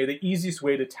in anime. The easiest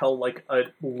way to tell like a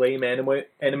lame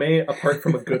anime apart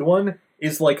from a good one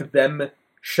is like them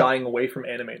shying away from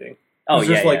animating. Oh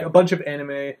There's yeah, like yeah. a bunch of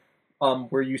anime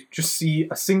where you just see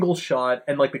a single shot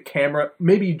and like the camera,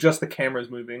 maybe just the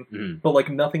camera's moving, Mhm. but like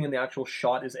nothing in the actual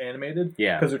shot is animated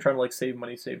Yeah. because they're trying to like save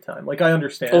money, save time. Like I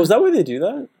understand. Oh, is that why they do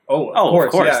that? Oh, Of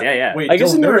course, yeah. Wait, I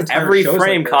guess Dylan, in there are their entire Every shows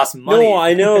frame like this. costs money. No,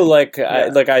 I know, like, Yeah.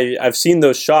 I've seen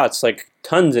those shots, like,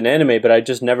 tons in anime, but I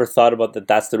just never thought about that.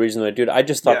 That's the reason they do it. I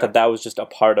just thought Yeah. that was just a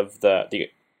part of the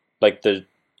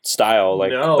style,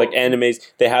 like, No. like animes.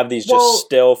 They have these just Well,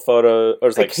 still photo or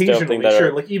like still Occasionally, thing that sure.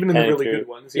 are Like even in the really animated. good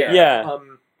ones. Yeah. Yeah.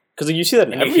 Um, because you see that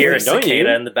in And you everything, hear a don't you?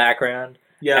 cicada in the background.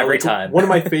 Yeah, Every like, time. One of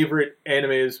my favorite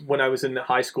animes when I was in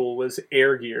high school was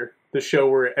Air Gear, the show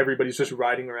where everybody's just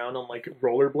riding around on like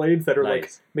rollerblades that are like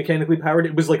Nice. mechanically powered.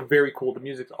 It was like very cool. The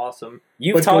music's awesome.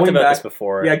 You've But talked going about this back-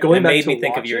 before. yeah, going it back made to me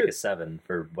think of watch Eureka it- 7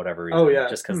 for whatever reason. Oh, yeah.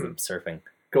 Just because of surfing.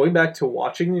 Going back to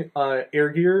watching Air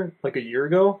Gear like a year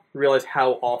ago, realized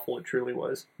how awful it truly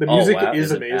was. The Oh, music wow.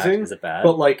 is it bad? amazing, Is it bad?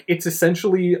 but like it's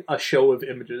essentially a show of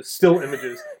images, still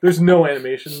images. There's no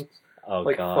animation. oh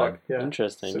Like god. fuck, yeah.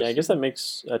 Interesting. So- Yeah, I guess that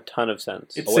makes a ton of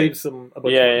sense. It Oh, wait. saves them a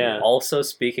bunch Yeah, of money. yeah. Also,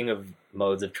 speaking of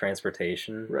modes of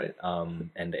transportation, Right.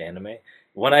 and anime,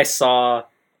 when I saw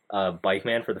Bike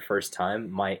Man for the first time,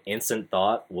 my instant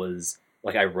thought was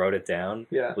like I wrote it down.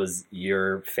 Yeah. Was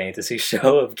your fantasy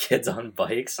show of kids on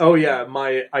bikes? Oh yeah,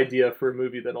 my idea for a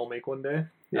movie that I'll make one day.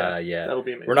 Yeah, Yeah. that'll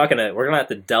be amazing. We're gonna have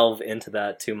to delve into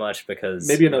that too much because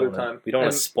Maybe we another don't wanna- time. We don't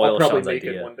want And to spoil I'll probably Sean's make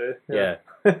idea. it one day. Yeah,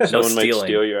 Someone might stealing.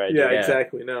 steal your idea. Yeah, Yeah.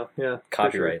 exactly. No, yeah. for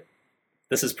Copyright. sure.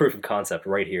 This is proof of concept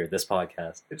right here. This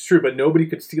podcast. It's true, but nobody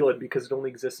could steal it because it only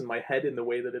exists in my head in the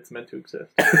way that it's meant to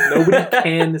exist. Nobody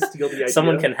can steal the idea.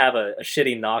 Someone can have a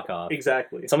shitty knockoff.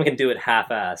 Exactly. Someone can do it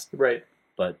half-assed, Right.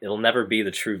 but it'll never be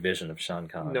the true vision of Sean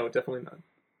Conn. No, definitely not.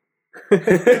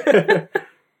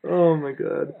 Oh my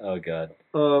god. Oh god.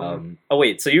 Um, Oh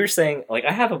wait, so you were saying like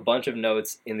I have a bunch of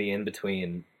notes in the in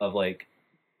between of like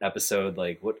episode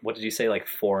like what did you say like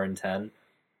 4 and 10?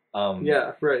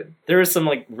 yeah, right. There was some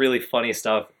like really funny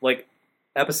stuff like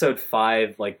episode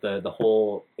 5 like the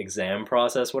whole exam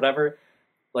process whatever.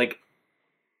 Like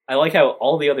I like how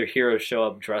all the other heroes show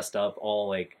up dressed up all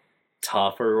like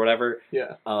tough or whatever.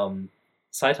 Yeah.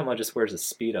 Saitama just wears a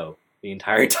Speedo the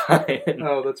entire time.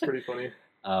 Oh, that's pretty funny.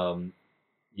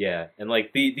 Yeah, and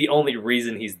like the only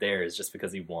reason he's there is just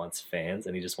because he wants fans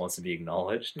and he just wants to be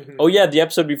acknowledged. Mhm. Oh yeah, the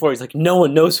episode before he's like, no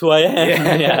one knows who I am.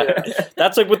 Yeah. Yeah.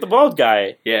 That's like with the bald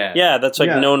guy. Yeah. Yeah, that's like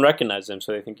Yeah. no one recognized him,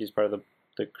 so they think he's part of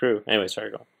the crew. Anyway,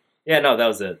 sorry, go on. Yeah, no, that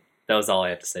was it. That was all I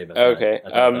had to say about Okay,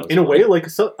 that. I thought that was In a funny. way, like a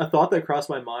thought that crossed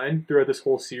my mind throughout this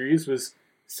whole series was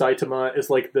Saitama is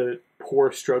like the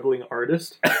poor struggling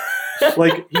artist.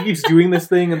 Like he keeps doing this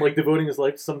thing and like devoting his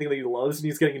life to something that he loves, and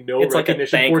he's getting no It's like a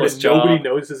recognition for it, thankless and nobody job.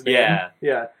 knows his name. Yeah.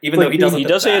 Yeah. Even It's though like he doesn't, He the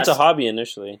does say it's a best. hobby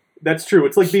initially. That's true.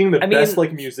 It's like being the I mean- best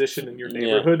like musician in your Yeah.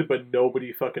 neighborhood, but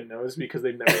nobody fucking knows because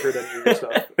they've never heard any of your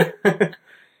stuff.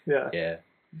 Yeah, Yeah,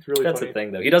 it's really that's funny. the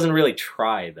thing though. He doesn't really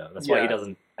try though. That's why he Yeah.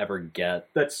 doesn't ever get.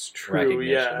 That's true.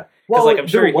 Recognition. Yeah. Well, like, I'm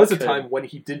sure there he was a could. time when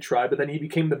he did try, but then he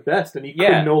became the best, and he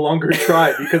Yeah. could no longer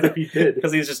try because if he did,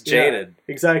 Because he's just Yeah. jaded.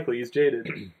 exactly, he's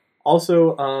jaded.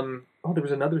 Also, oh, there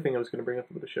was another thing I was going to bring up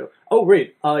with the show. Oh,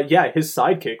 right. Yeah, his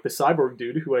sidekick, the cyborg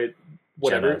dude who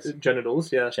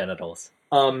genitals, yeah. Genitals.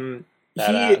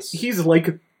 Badass. He's like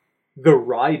the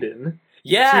Raiden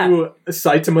Yeah. to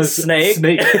Saitama's Snake.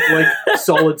 like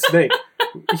solid snake.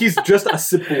 He's just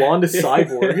a blonde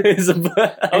cyborg.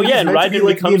 Oh yeah, and he's meant to be, Raiden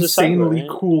like the becomes a cyborg. insanely Right?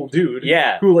 cool dude.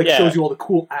 Yeah. Who like Yeah. shows you all the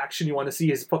cool action you want to see.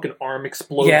 His fucking arm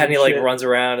explodes. Yeah, and he like shit. runs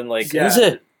around and like Yeah. Is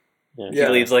it? he Yeah.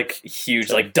 leaves like huge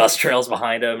like dust trails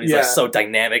behind him. And he's like Yeah. so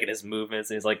dynamic in his movements.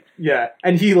 And he's like Yeah,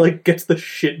 and he like gets the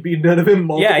shit beaten out of him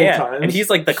multiple yeah. times. And he's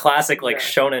like the classic like Yeah.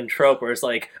 shonen trope where it's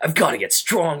like I've got to get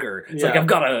stronger. It's like Yeah. I've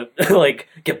got to like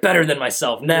get better than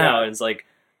myself now. Yeah. And it's like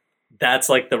that's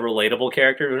like the relatable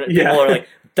character. People Yeah. are like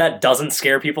that doesn't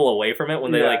scare people away from it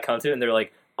when they Yeah. like come to it and they're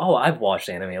like, oh, I've watched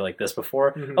anime like this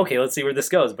before. Mhm. Okay, let's see where this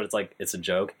goes. But it's like it's a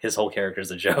joke. His whole character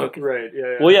is a joke. right.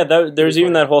 Yeah. Well, yeah, there's Pretty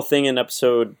even funny. that whole thing in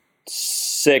episode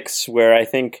 6 where I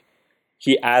think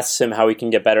he asks him how he can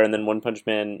get better, and then One Punch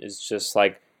Man is just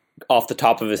like off the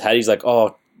top of his head. He's like,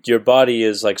 "Oh, your body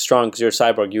is like strong because you're a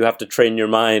cyborg. You have to train your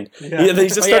mind." Yeah. Yeah, then he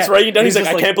just Oh, starts yeah. writing it down. He's He's like,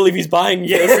 just "I like- can't believe he's buying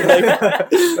Yeah. this." Like, That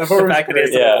The part was fact that he has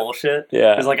great. to Yeah. bullshit.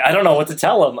 yeah, He's like, I don't know what to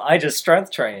tell him. I just strength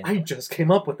train. I just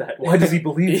came up with that. Why does he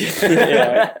believe it?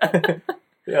 Yeah.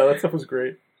 Yeah, that stuff was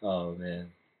great. Oh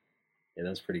man, yeah,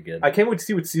 that's pretty good. I can't wait to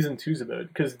see what season 2's about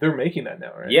because they're making that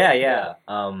now, right? Yeah.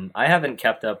 I haven't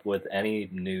kept up with any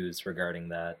news regarding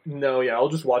that. No, yeah, I'll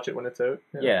just watch it when it's out.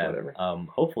 Yeah. whatever.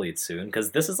 Hopefully it's soon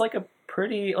because this is like a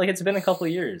pretty like it's been a couple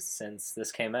of years since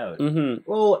this came out. mm-hmm.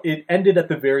 Well, it ended at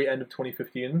the very end of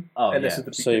 2015, Oh, and this yeah. is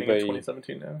the So beginning of by-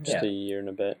 2017 now. just Yeah. a year and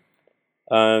a bit.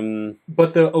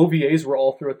 But the OVAs were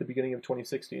all throughout the beginning of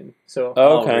 2016, so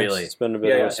Oh, okay. really? It's been a bit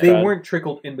yeah, of yeah. a they spread. weren't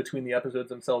trickled in between the episodes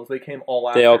themselves. They came all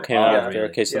after. They all came Oh, after. really?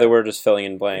 Okay, so Yeah. they were just filling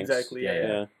in blanks. Exactly. Yeah. Yeah, yeah.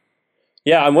 Yeah.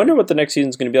 Yeah, I'm wondering what the next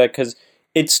season's going to be like because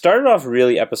it started off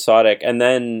really episodic, and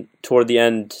then toward the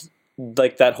end,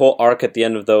 like that whole arc at the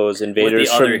end of those invaders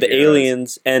other from the heroes.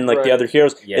 aliens and like the Right. other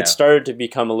heroes, Yeah. it started to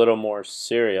become a little more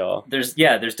serial. There's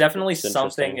definitely It's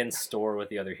something interesting. in store with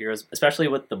the other heroes, especially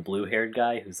with the blue haired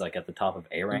guy who's like at the top of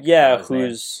A rank. Yeah, His name.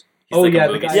 who's He's Oh, like a yeah,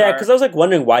 the movie guy- yeah, star. because I was like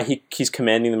wondering why he's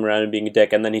commanding them around and being a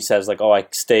dick, and then he says like, "Oh, I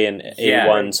stay in Yeah.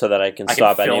 A1 so that I can I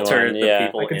stop can filter anyone." the Yeah,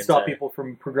 people I can into- stop people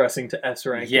from progressing to S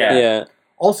rank. Yeah. yeah,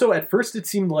 Also, at first, it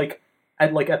seemed like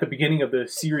at the beginning of the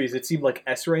series, it seemed like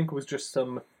S rank was just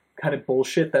some kind of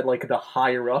bullshit that like the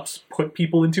higher ups put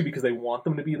people into because they want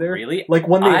them to be there. Really? Like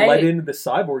when they I- let in the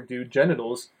cyborg dude,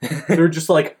 genitals, they're just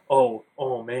like, oh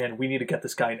man, we need to get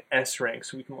this guy in S rank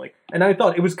so we can like. And I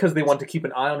thought it was because they want to keep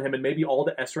an eye on him, and maybe all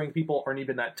the S rank people aren't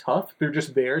even that tough. They're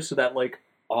just there so that like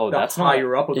Oh, the that's not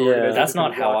higher up of the Yeah. organization. that's can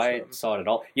not how watch I them. saw it at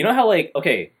all. You know how like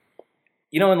okay,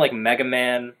 you know in like Mega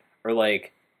Man or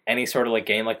like any sort of like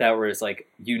game like that where it's like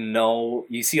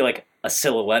you see like a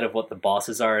silhouette of what the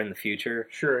bosses are in the future.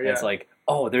 Sure, And yeah, it's like,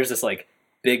 oh, there's this like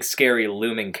big scary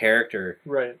looming character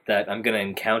right, that I'm gonna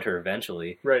encounter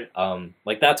eventually. right,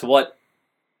 Like that's what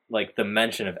like the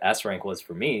mention of S rank was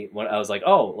for me when I was like,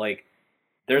 oh, like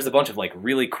there's a bunch of like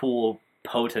really cool,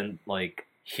 potent like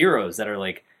heroes that are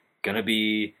like gonna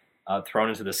be thrown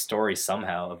into the story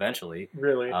somehow eventually.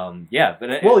 Really? Yeah, but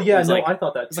it I was like,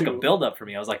 thought that it's too. like a build up for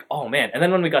me. I was like, oh man! And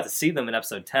then when we got to see them in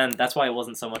episode 10, that's why it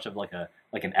wasn't so much of like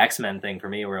an X-Men thing for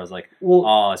me, where I was like, Well,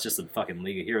 oh, it's just a fucking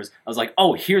League of Heroes. I was like,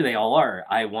 oh, here they all are.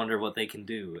 I wonder what they can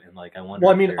do, and like I wonder.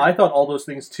 well, I mean, if I thought all those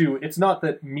things too. It's not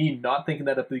that me not thinking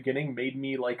that at the beginning made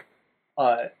me like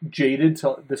jaded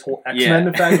to this whole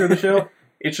X-Men factor of the show.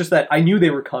 It's just that I knew they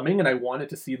were coming and I wanted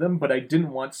to see them, but I didn't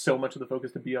want so much of the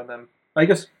focus to be on them. I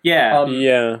guess.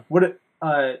 yeah. What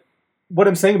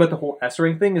I'm saying about the whole S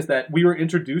rank thing is that we were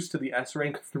introduced to the S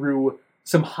rank through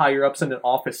some higher ups in an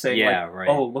office saying, right.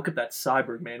 "Oh, look at that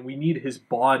cyborg man. We need his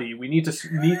body. We need to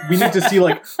see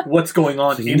like what's going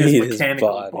on in his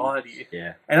mechanical body."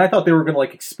 Yeah. And I thought they were going to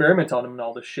like experiment on him and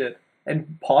all this shit,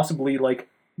 and possibly like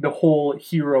the whole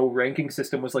hero ranking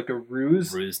system was like a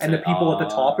ruse and the people at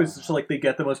the top is just like they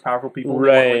get the most powerful people and they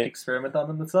want to like experiment on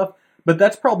them and stuff. But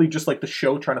that's probably just like the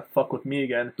show trying to fuck with me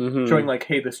again, showing like,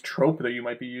 hey, this trope that you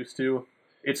might be used to,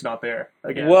 it's not there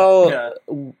again. Well,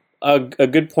 a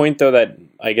good point though that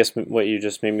I guess what you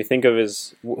just made me think of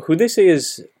is who they say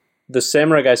is the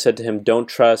samurai guy said to him, "Don't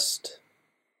trust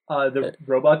the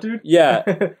robot dude." Yeah.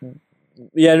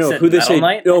 Yeah, no, who they say?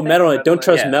 Knight? No, Metal Knight. Don't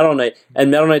trust Metal Knight.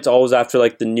 And Metal Knight's always after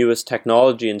like the newest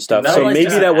technology and stuff. So maybe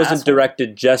that wasn't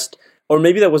directed or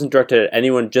maybe that wasn't directed at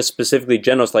anyone, just specifically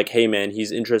Genos. Like, hey man,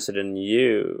 he's interested in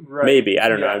you. Right. Maybe I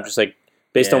don't know. I'm just like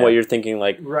based on what you're thinking.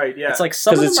 Like, right? Yeah. It's like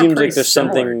some of them it seems are pretty like there's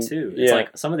similar something too. It's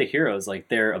like some of the heroes, like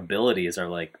their abilities are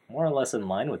like more or less in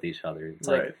line with each other. It's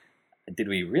like, did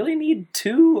we really need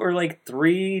 2 or like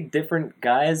 3 different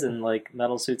guys in like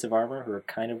metal suits of armor who are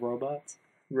kind of robots?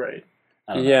 Right.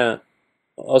 Yeah.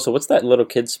 Also, what's that little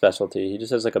kid's specialty? He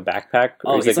just has like a backpack.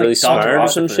 Or he's like really smart or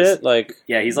some shit. Like,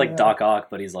 yeah, he's like Doc Ock,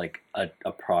 but he's like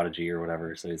a prodigy or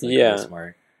whatever. So he's like really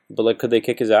smart. But like, could they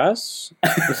kick his ass?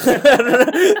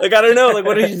 Like, I don't know. Like,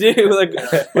 what did he do? Like,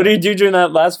 what did he do during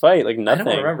that last fight? Like, nothing.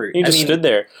 I don't remember. He just stood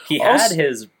there. He had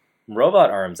his robot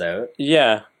arms out.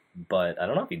 Yeah. But I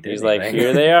don't know if he did. He's anything. like,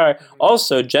 here they are.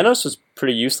 Also, Genos was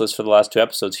pretty useless for the last 2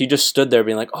 episodes. He just stood there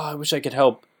being like, oh, I wish I could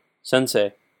help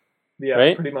Sensei. Yeah,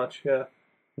 right? Pretty much, yeah.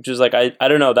 Which is like, I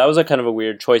don't know, that was a kind of a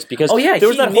weird choice because there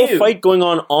was that whole fight going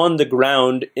on the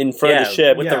ground in front of the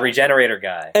ship. With the regenerator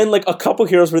guy. And like a couple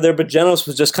heroes were there, but Genos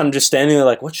was just kind of just standing there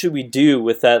like, what should we do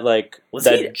with that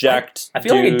jacked I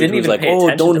feel like I didn't even pay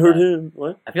attention don't to hurt that. him.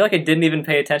 What? I feel like I didn't even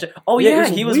pay attention. Oh yeah,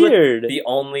 he was weird. With the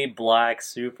only black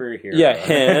superhero. Yeah,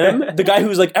 him. The guy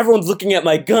who's like, everyone's looking at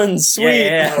my guns,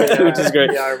 sweet. Which is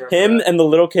great. Yeah, I remember him that. and the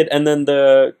little kid and then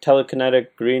the telekinetic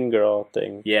green girl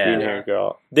thing. Yeah. Green haired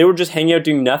girl. They were just hanging out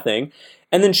doing nothing.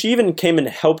 And then she even came and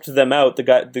helped them out. The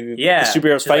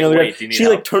superheroes fighting on the ground. She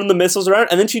like turned the missiles around,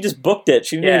 and then she just booked it.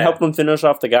 She didn't even help them finish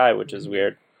off the guy, which is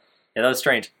weird. Yeah, that was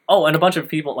strange. Oh, and a bunch of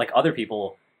people, like other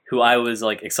people, who I was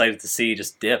like excited to see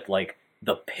just dip, like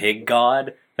the pig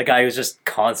god, the guy who's just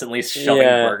constantly shoving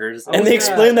burgers. And they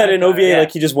explained that in OVA,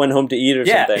 like he just went home to eat or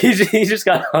something. Yeah, he just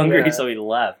got hungry, so he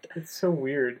left. It's so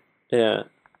weird. Yeah,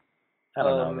 I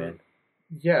don't know, man.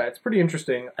 Yeah, it's pretty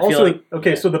interesting. Also,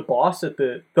 so the boss at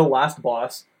the last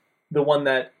boss, the one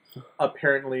that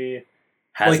apparently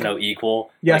has no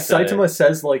equal. Yeah, like Saitama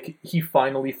says like he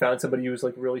finally found somebody who was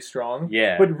like really strong.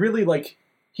 Yeah, but really like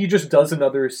he just does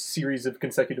another series of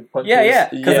consecutive punches. Yeah,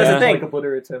 because that's the thing. Like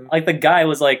obliterates him. Like the guy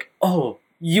was like, "Oh,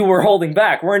 you were holding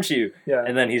back, weren't you?" Yeah,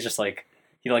 and then he's just like.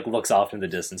 He like looks off in the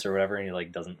distance or whatever, and he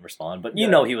like doesn't respond. But you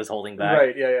know he was holding back,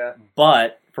 right? Yeah.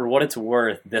 But for what it's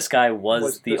worth, this guy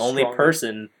was the only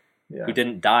person who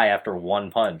didn't die after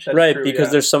one punch. That's right, true,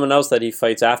 because there's someone else that he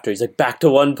fights after. He's like, back to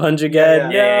one punch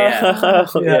again.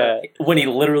 Yeah. When he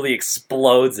literally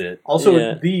explodes it.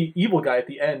 Also, the evil guy at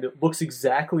the end looks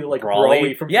exactly like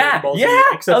Broly from Dragon Ball Z,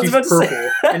 except he's purple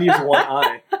and he has one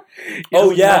eye.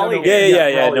 No,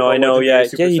 I know. Yeah,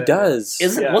 he does.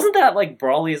 Wasn't that like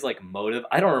Broly's like motive?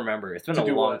 I don't remember. It's been a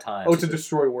long time. Oh, to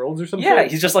destroy worlds or something? Yeah,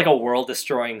 he's just like a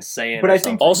world-destroying Saiyan. But I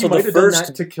think also he might have done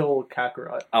that to kill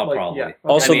Kakarot. Oh, probably. Yeah.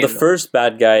 Also, the first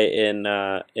bad guy in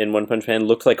One Punch Man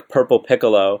looked like Purple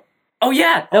Piccolo. Oh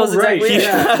yeah, that was exactly it.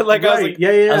 I was like,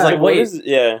 I was like, wait,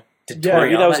 did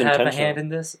Toriyama have a hand in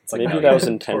this? It's like, maybe that was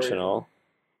intentional.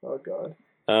 Oh god.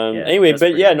 Anyway,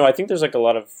 but no, I think there's like a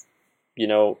lot of,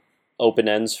 open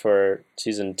ends for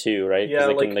season 2, right? Yeah,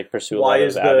 they can pursue a lot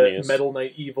of avenues. Why is the Metal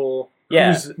Knight evil?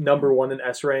 Yeah. Who's number 1 in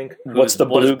S rank? What's the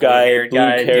blue guy,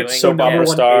 blue-haired soap opera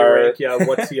star? Yeah,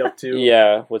 what's he up to?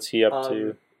 Yeah, what's he up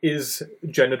to? Is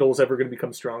genitals ever going to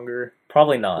become stronger?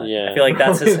 Probably not. Yeah. I feel like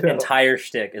that's his entire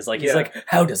shtick. Is like he's like,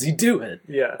 how does he do it?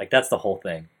 Yeah, like that's the whole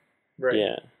thing. Right.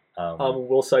 Yeah.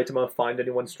 Will Saitama find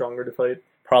anyone stronger to fight?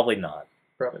 Probably not.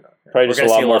 Probably not. Yeah. Probably We're just a gonna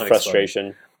see lot a more lot of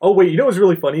frustration. Oh wait, you know what's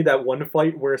really funny? That one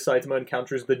fight where Saitama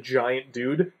encounters the giant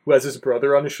dude who has his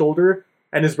brother on his shoulder,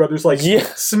 and his brother's like Yeah.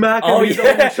 smacking Oh, him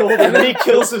yeah. on the shoulder, and then he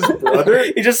kills his brother.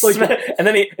 He just Like- and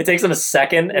then it takes him a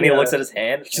second, and he Yeah. looks at his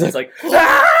hand, and he's like,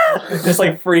 "Ah!" Just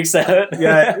like freaks out.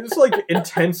 Yeah, it's like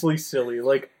intensely silly.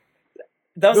 Like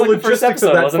that was the like the first logistics episode,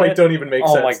 of that wasn't fight it? don't even make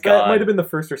Oh sense. my That God. might have been the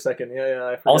first or second. Yeah,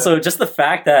 I forget. Also, just the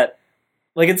fact that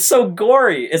like it's so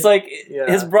gory. It's like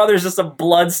Yeah. his brother's just a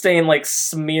bloodstained like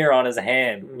smear on his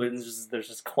hand. Mhm. There's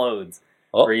just clothes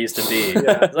Oh. where he used to be.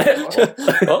 Yeah.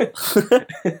 Oh.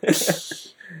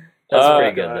 That's Uh,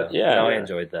 pretty good God. though. Yeah. No, I Yeah.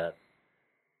 enjoyed that.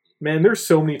 Man, there's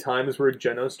so many times where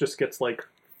Genos just gets like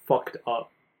fucked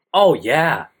up. Oh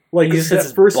yeah, Like he just that gets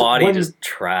his first body when- just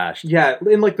trashed. Yeah,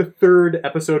 in like the third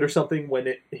episode or something,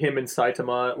 when him and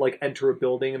Saitama like enter a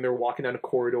building and they're walking down a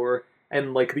corridor,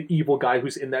 and like the evil guy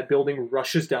who's in that building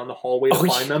rushes down the hallway to Oh,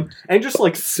 find yeah. them and just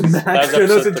like smacks That's Genos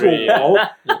episode into 3, a wall.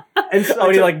 And Oh,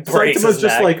 he, like, breaks Saitama's his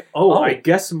just neck. like, oh, Oh. I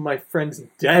guess my friend's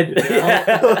dead now.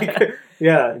 Yeah. Like,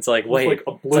 yeah, It's like just, wait, like it's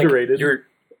like, obliterated.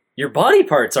 your body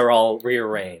parts are all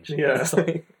rearranged. Yeah. It's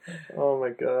like, Oh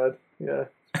my god. Yeah.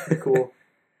 Pretty cool.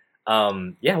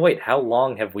 yeah. Wait, how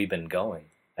long have we been going?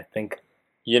 I think.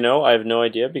 You know, I have no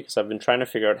idea because I've been trying to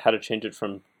figure out how to change it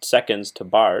from seconds to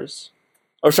bars.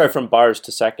 Or sorry, from bars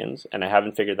to seconds, and I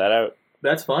haven't figured that out.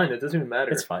 That's fine. It doesn't even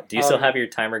matter. It's fine. Do you still Um, have your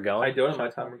timer going? I don't have my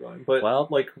timer going, but Well-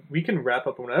 like we can wrap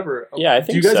up whenever. Yeah, I Do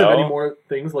think you guys have so. any more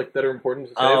things like that are important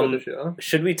to say about the show?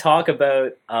 Should we talk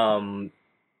about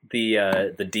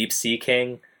the deep sea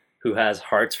king who has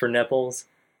hearts for nipples?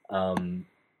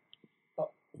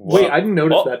 Wait, I didn't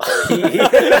notice Oh. that part.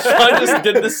 Sean just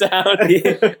did the sound.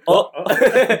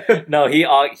 No, he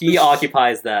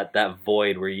occupies that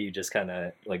void where you just kind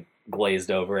of like glazed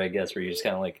over, I guess, where you just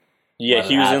kind of like Yeah, Let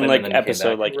he it was happen, in and like then he came episode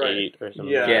back. like Right. 8 or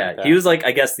something. Yeah. like yeah. that. He was like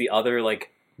I guess the other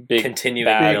like big continuing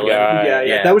bad villain. guy. yeah,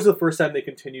 Yeah. that was the first time they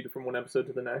continued from one episode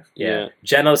to the next. Yeah, Yeah.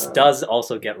 Genos Uh, does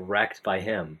also get wrecked by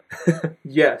him.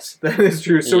 Yes, that is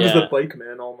true. So does Yeah. the bike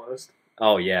man almost.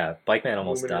 Oh yeah, Bike Man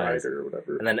almost Woman dies, Rider or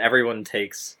whatever. and then everyone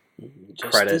takes.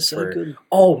 Just Credit a second.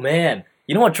 Oh man,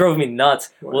 you know what drove me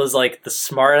nuts What? was like the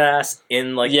smartass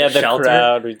in like yeah, the the shelter.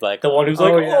 crowd was like, The one who's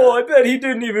Oh, like, yeah. oh, I bet he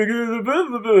didn't even get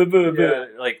the Yeah.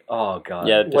 like, oh god,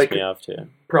 yeah, it pissed like- me off too.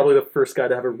 Probably the first guy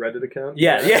to have a Reddit account.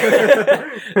 yeah,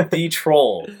 yeah. The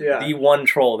troll, Yeah. the one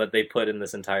troll that they put in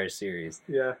this entire series.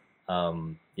 Yeah.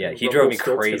 Yeah, he drove me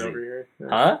Rumpelstiltskin crazy, over here. Yeah.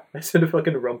 huh? I said a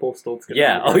fucking Rumpelstiltskin.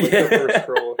 Yeah, over oh, here, like yeah. the first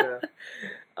troll. Yeah.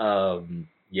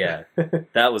 Yeah,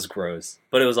 that was gross,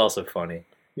 but it was also funny.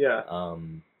 Yeah.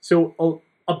 Um, So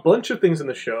a bunch of things in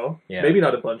the show. Yeah. Maybe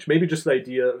not a bunch. Maybe just the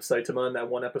idea of Saitama in that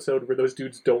one episode where those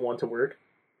dudes don't want to work.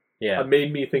 yeah,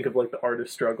 Made me think of like the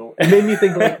artist struggle. It made me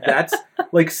think like that's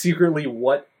like secretly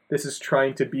what this is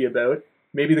trying to be about.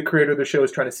 Maybe the creator of the show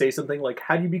is trying to say something like,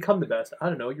 how do you become the best? I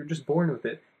don't know. You're just born with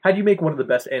it. How do you make one of the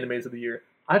best animes of the year?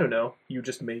 I don't know. You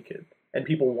just make it. And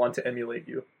people want to emulate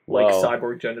you. Like Whoa.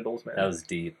 cyborg genitals, man. that was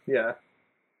deep. Yeah.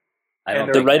 I And don't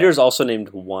they're- The think writer's also named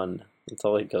One. That's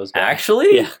all it goes by.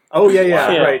 actually. Yeah. Oh, yeah.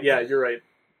 Wow. Right. Yeah, you're right.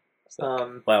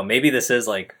 So- Wow, maybe this is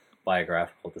like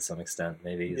biographical to some extent.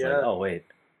 Maybe he's like, Yeah. oh wait,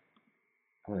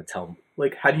 I'm gonna tell him.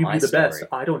 Like, how do you My be the best? story.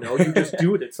 I don't know. You just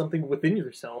do it. It's something within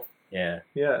yourself. Yeah.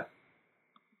 Yeah.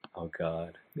 Oh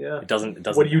god. Yeah. It doesn't. It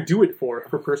doesn't. What do you do it for?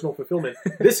 For personal fulfillment.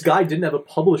 This guy didn't have a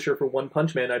publisher for One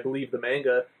Punch Man, I believe, the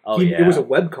manga. Oh It was a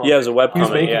webcomic. Yeah, it was a webcomic. He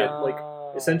was making yeah. it, like,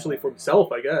 essentially for himself,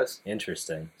 I guess.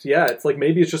 Interesting. So yeah, it's like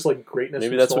maybe it's just like greatness.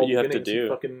 Maybe from that's small what you have to beginnings. do.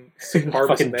 Fucking St.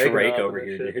 Harvest Fucking Megan Drake up over and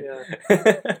here, shit,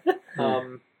 dude. Yeah.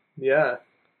 Yeah.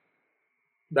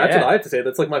 That's Yeah. what I have to say.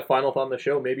 That's like my final thought on the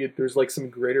show. Maybe there's like some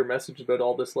greater message about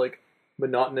all this like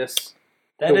monotonous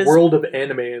That the is world of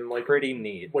anime and like pretty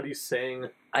neat. what he's saying.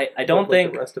 I don't about, like,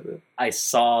 think the rest of it. I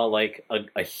saw like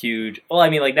a huge. Well, I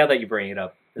mean, like now that you bring it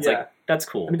up, it's Yeah. like that's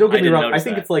cool. I mean, don't get me didn't wrong. I notice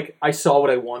think that. it's like I saw what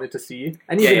I wanted to see,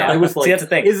 and Yeah, even yeah. I was See, like, that's the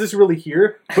thing. "Is this really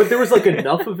here?" But there was like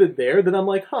enough of it there that I'm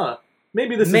like, "Huh,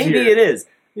 maybe this maybe is here." it is.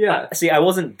 Yeah, See, I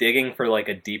wasn't digging for like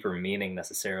a deeper meaning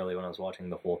necessarily when I was watching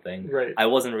the whole thing. right. I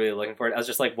wasn't really looking for it. I was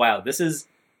just like, wow, this is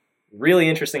really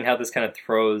interesting how this kind of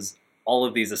throws all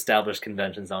of these established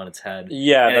conventions on its head.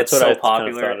 Yeah, And that's it's what so I kind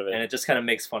popular, of thought of it. and it just kind of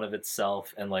makes fun of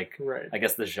itself and like Right. I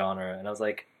guess the genre. And I was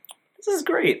like, this is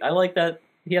great. I like that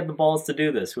he had the balls to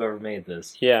do this. Whoever made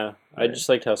this. Yeah, I Right. just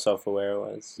liked how self-aware it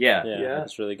was. Yeah. Yeah.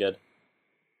 It's really good.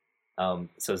 So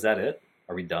is that it?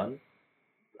 Are we done?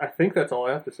 I think that's all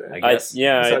I have to say. I I guess.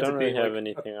 I Besides don't it really being, have like,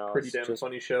 anything else. Pretty damn Just-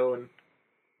 funny show and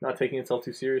not taking itself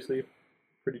too seriously.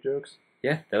 Pretty jokes.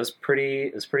 Yeah, that was pretty.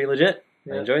 It was pretty legit.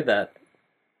 I Yeah. enjoyed that.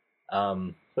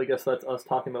 So I guess that's us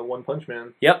talking about One Punch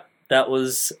Man. Yep, that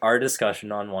was our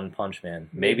discussion on One Punch Man.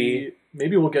 Maybe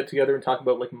we'll get together and talk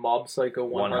about like Mob Psycho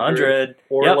 100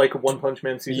 or Yep. like One Punch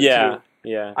Man season 2.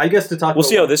 Yeah. I guess to talk. We'll about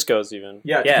see how this goes. Even.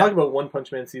 Yeah, to Yeah. talk about One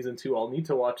Punch Man season 2, I'll need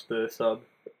to watch the sub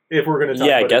if we're going to talk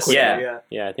Yeah, I about guess it. so. Quickly.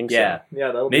 Yeah, I think Yeah. Yeah,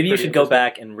 that'll be Maybe you pretty should go interesting.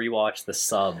 back and rewatch the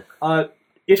sub.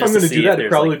 If just I'm to going to see do if that, it'd there's,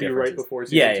 probably like, be right differences. before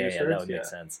season Yeah, 2 yeah, starts. that would make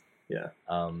sense. Yeah.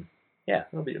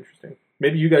 That'll be interesting.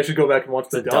 Maybe you guys should go back and watch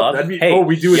the The dub. dub? That'd be, Hey,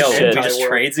 we do it. yo, we anti-world. just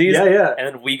trade these? Yeah. And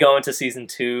then we go into season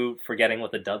 2 forgetting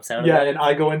what the dub sounded Yeah, like. and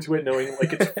I go into it knowing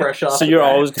like it's fresh off. So the you're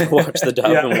bat. always going to watch the dub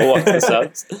Yeah. and we'll watch the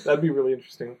subs. That'd be really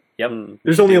interesting. Yep.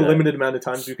 There's should only do a that. limited amount of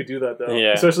times you could do that, though.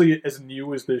 Yeah. Especially as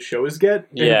new as the shows get.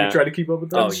 And Yeah. we try to keep up with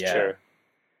them. Oh, yeah. Sure.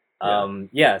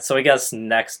 So I guess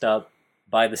next up,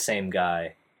 by the same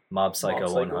guy, Mob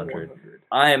Psycho 100.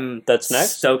 I'm That's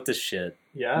next? stoked as shit.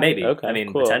 Yeah. Maybe. Okay, I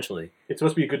mean, cool. potentially. It's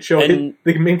supposed to be a good show. And-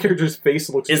 The main character's face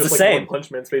looks It's just the like same. One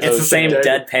Punch Man's face. It's the just same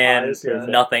dead deadpan, eyes, yeah.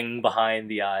 nothing behind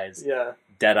the eyes. Yeah.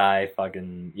 Dead eye,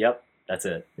 fucking, yep, that's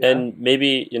it. And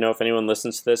maybe, if anyone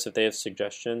listens to this, if they have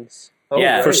suggestions Oh,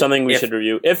 Yeah. right. for something we If- should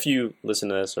review, if you listen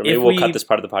to this, or maybe If we'll we- cut this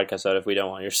part of the podcast out if we don't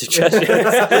want your suggestions.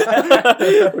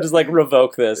 We'll just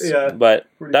revoke this. Yeah. But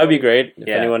Pretty that would be funny. great if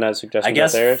Yeah. anyone has suggestions I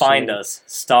guess out there. find so- us,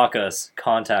 stalk us,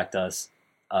 contact us,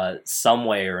 some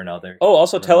way or another. Oh,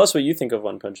 also tell us what you think of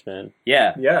One Punch Man.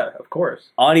 Yeah, Yeah, of course.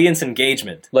 audience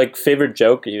engagement. Like, favorite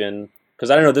joke, even. Because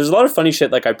I don't know, there's a lot of funny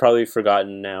shit I've probably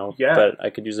forgotten now. Yeah. But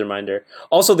I could use a reminder.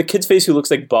 Also, the kid's face who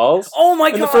looks like balls. Oh my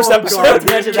In god! the first episode, I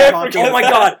mentioned that. Oh my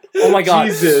god! Oh my god!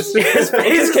 Jesus. His It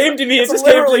face just came to me. It It's just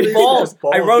came to literally me. balls.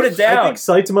 I wrote it I down. think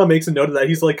Saitama makes a note of that.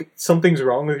 He's like, something's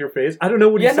wrong with your face. I don't know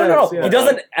what Yeah, he says. no. Yeah. He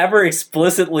doesn't ever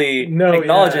explicitly No,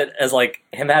 acknowledge yeah. it as like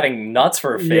him having nuts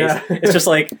for a face. Yeah. It's just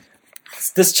like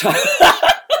this child.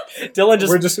 Dylan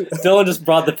just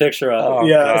brought the picture up. Oh,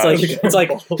 Yeah. God. It's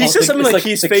like He said something it's like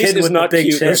his the face kid is with not the big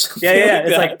cute or chin. something Yeah. like It's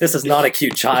that. like this is not a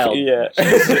cute child. Yeah.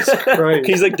 Jesus Christ.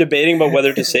 He's debating about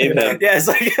whether to save him. Yeah, it's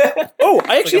like Oh,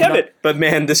 I actually Like, I'm have it. But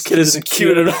man, this kid isn't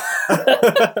cute at all.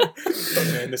 Oh,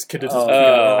 man, this kid is just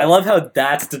I love how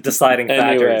that's the deciding factor.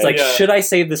 Anyway. It's like, Yeah. should I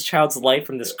save this child's life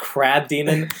from this crab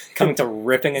demon coming to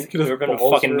ripping Kid has a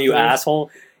balls fucking for a new face.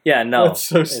 asshole? Yeah, no. That's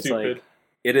so It's stupid. like,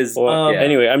 it is. Well, yeah.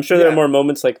 Anyway, I'm sure there Yeah. are more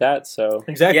moments like that. So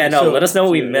Exactly. Yeah, no, So let us know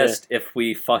what we yeah. missed if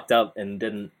we fucked up and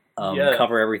didn't Yeah.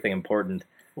 cover everything important.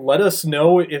 let us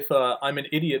know if I'm an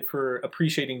idiot for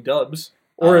appreciating dubs,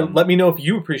 or let me know if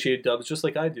you appreciate dubs just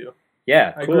like I do.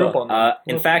 Yeah. I Cool. grew up on that.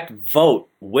 In fact, vote.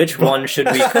 Which one should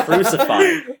we crucify?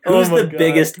 Oh Who's my the God.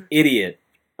 biggest idiot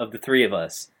of the three of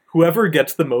us? Whoever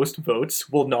gets the most votes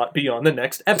will not be on the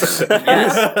next episode.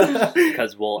 Yes.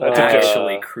 Because we'll That's a joke.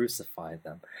 actually crucify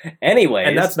them. Anyways.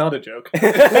 And that's not a joke.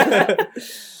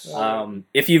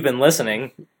 If you've been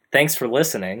listening, thanks for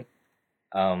listening.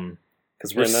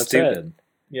 Because we're And that's stupid.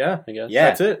 Yeah, I guess. Yeah.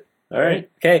 that's it. All right.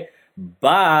 Okay.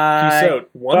 Bye. Peace out.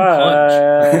 One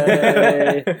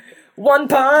Bye. punch. One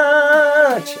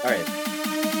punch. All right.